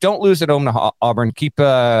 Like, just don't lose at home to Auburn. Keep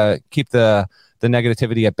the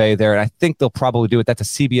negativity at bay there, and I think they'll probably do it. That's a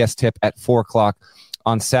CBS tip at 4:00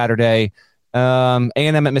 on Saturday.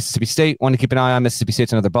 A&M at Mississippi State. Want to keep an eye on Mississippi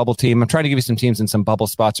State's another bubble team. I'm trying to give you some teams in some bubble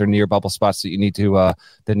spots or near bubble spots that you need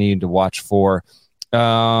to watch for.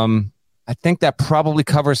 I think that probably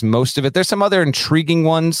covers most of it. There's some other intriguing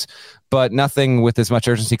ones, but nothing with as much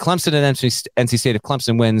urgency. Clemson and NC State. If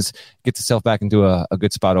Clemson wins, gets itself back into a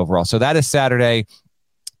good spot overall. So that is Saturday.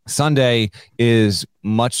 Sunday is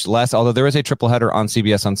much less, although there is a triple header on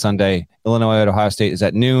CBS on Sunday. Illinois at Ohio State is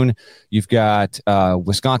at noon. You've got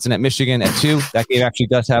Wisconsin at Michigan at 2. That game actually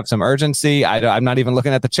does have some urgency. I'm not even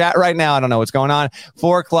looking at the chat right now. I don't know what's going on.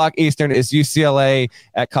 4:00 Eastern is UCLA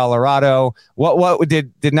at Colorado. What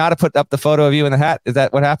did not put up the photo of you in the hat? Is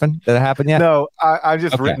that what happened? Did it happen yet? No, I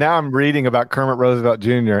just now I'm reading about Kermit Roosevelt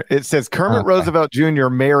Jr. It says Kermit Roosevelt Jr.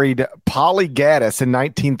 married Polly Gaddis in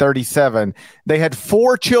 1937. They had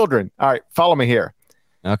 4 children. All right, follow me here.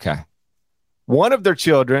 Okay. One of their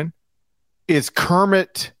children is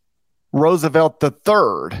Kermit Roosevelt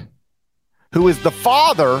III, who is the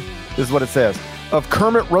father, this is what it says, of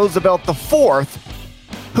Kermit Roosevelt IV,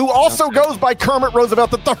 who also goes by Kermit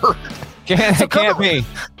Roosevelt III. Can't be.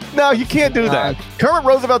 No, you can't do that. Kermit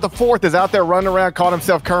Roosevelt IV is out there running around calling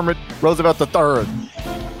himself Kermit Roosevelt III.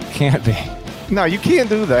 Can't be. No, you can't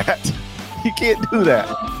do that. You can't do that.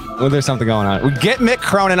 Well, there's something going on. We get Mick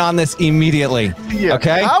Cronin on this immediately. Yeah.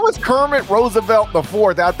 Okay. How was Kermit Roosevelt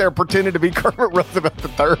IV out there pretending to be Kermit Roosevelt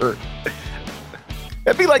III?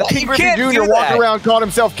 That'd be like King Griffey Jr. walking around calling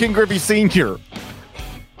himself King Griffey Sr.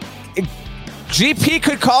 GP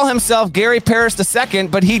could call himself Gary Parrish II,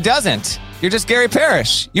 but he doesn't. You're just Gary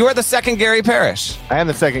Parrish. You are the second Gary Parrish. I am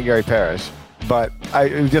the second Gary Parrish, but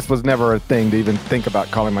it just was never a thing to even think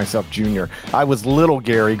about calling myself Junior. I was little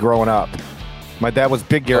Gary growing up. My dad was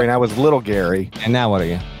Big Gary, and I was Little Gary. And now what are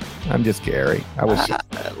you? I'm just Gary. I was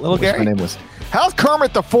Little Gary. My name was. How's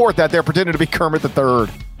Kermit the IV out there pretending to be Kermit the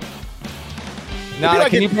III? No,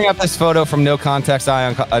 can you bring up this photo from No Context Eye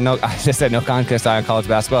on? I just said No Context Eye on college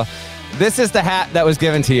basketball. This is the hat that was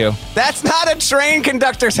given to you. That's not a train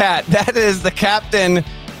conductor's hat. That is the captain.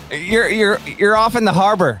 You're off in the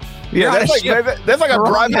harbor. Yeah, that's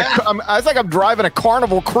like I'm driving a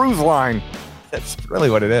Carnival cruise line. That's really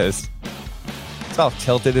what it is. It's all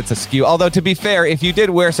tilted. It's askew. Although, to be fair, if you did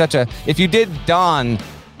don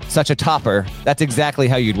such a topper, that's exactly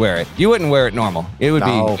how you'd wear it. You wouldn't wear it normal. It would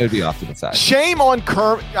be off to the side. Shame on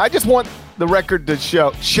Kermit. I just want the record to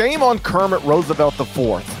show. Shame on Kermit Roosevelt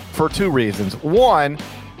IV for 2 reasons. One,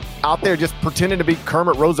 out there just pretending to be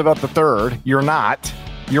Kermit Roosevelt III. You're not.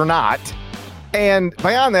 And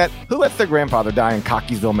beyond that, who lets their grandfather die in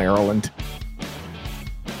Cockeysville, Maryland?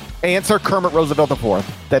 Answer: Kermit Roosevelt IV.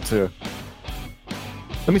 That's who.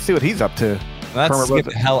 Let me see what he's up to. Let's get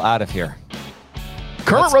the hell out of here.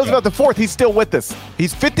 Kermit Roosevelt IV, he's still with us.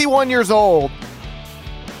 He's 51 years old.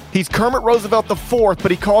 He's Kermit Roosevelt IV,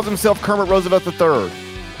 but he calls himself Kermit Roosevelt III.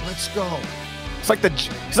 Let's go. He's like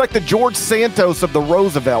the George Santos of the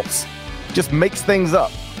Roosevelts. Just makes things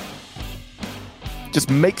up.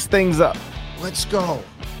 Let's go.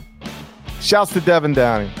 Shouts to Devin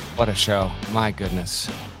Downing. What a show. My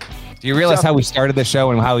goodness. Do you realize how we started the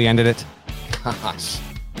show and how we ended it? Gosh.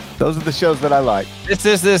 Those are the shows that I like.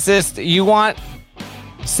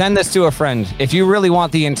 Send this to a friend. If you really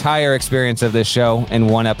want the entire experience of this show in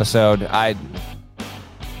one episode,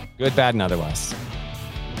 good, bad, and otherwise.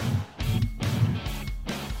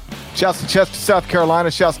 Shouts to Chester, South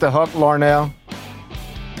Carolina. Shouts to Huck Larnell.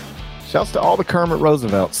 Shouts to all the Kermit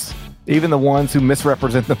Roosevelts, even the ones who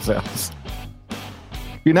misrepresent themselves.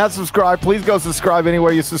 If you're not subscribed, please go subscribe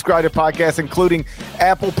anywhere you subscribe to podcasts, including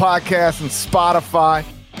Apple Podcasts and Spotify.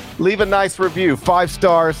 Leave a nice review, 5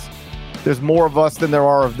 stars. There's more of us than there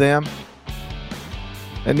are of them.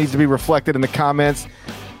 That needs to be reflected in the comments.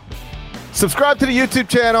 Subscribe to the YouTube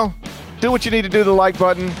channel. Do what you need to do to the like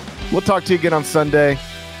button. We'll talk to you again on Sunday.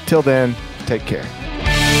 Till then, take care.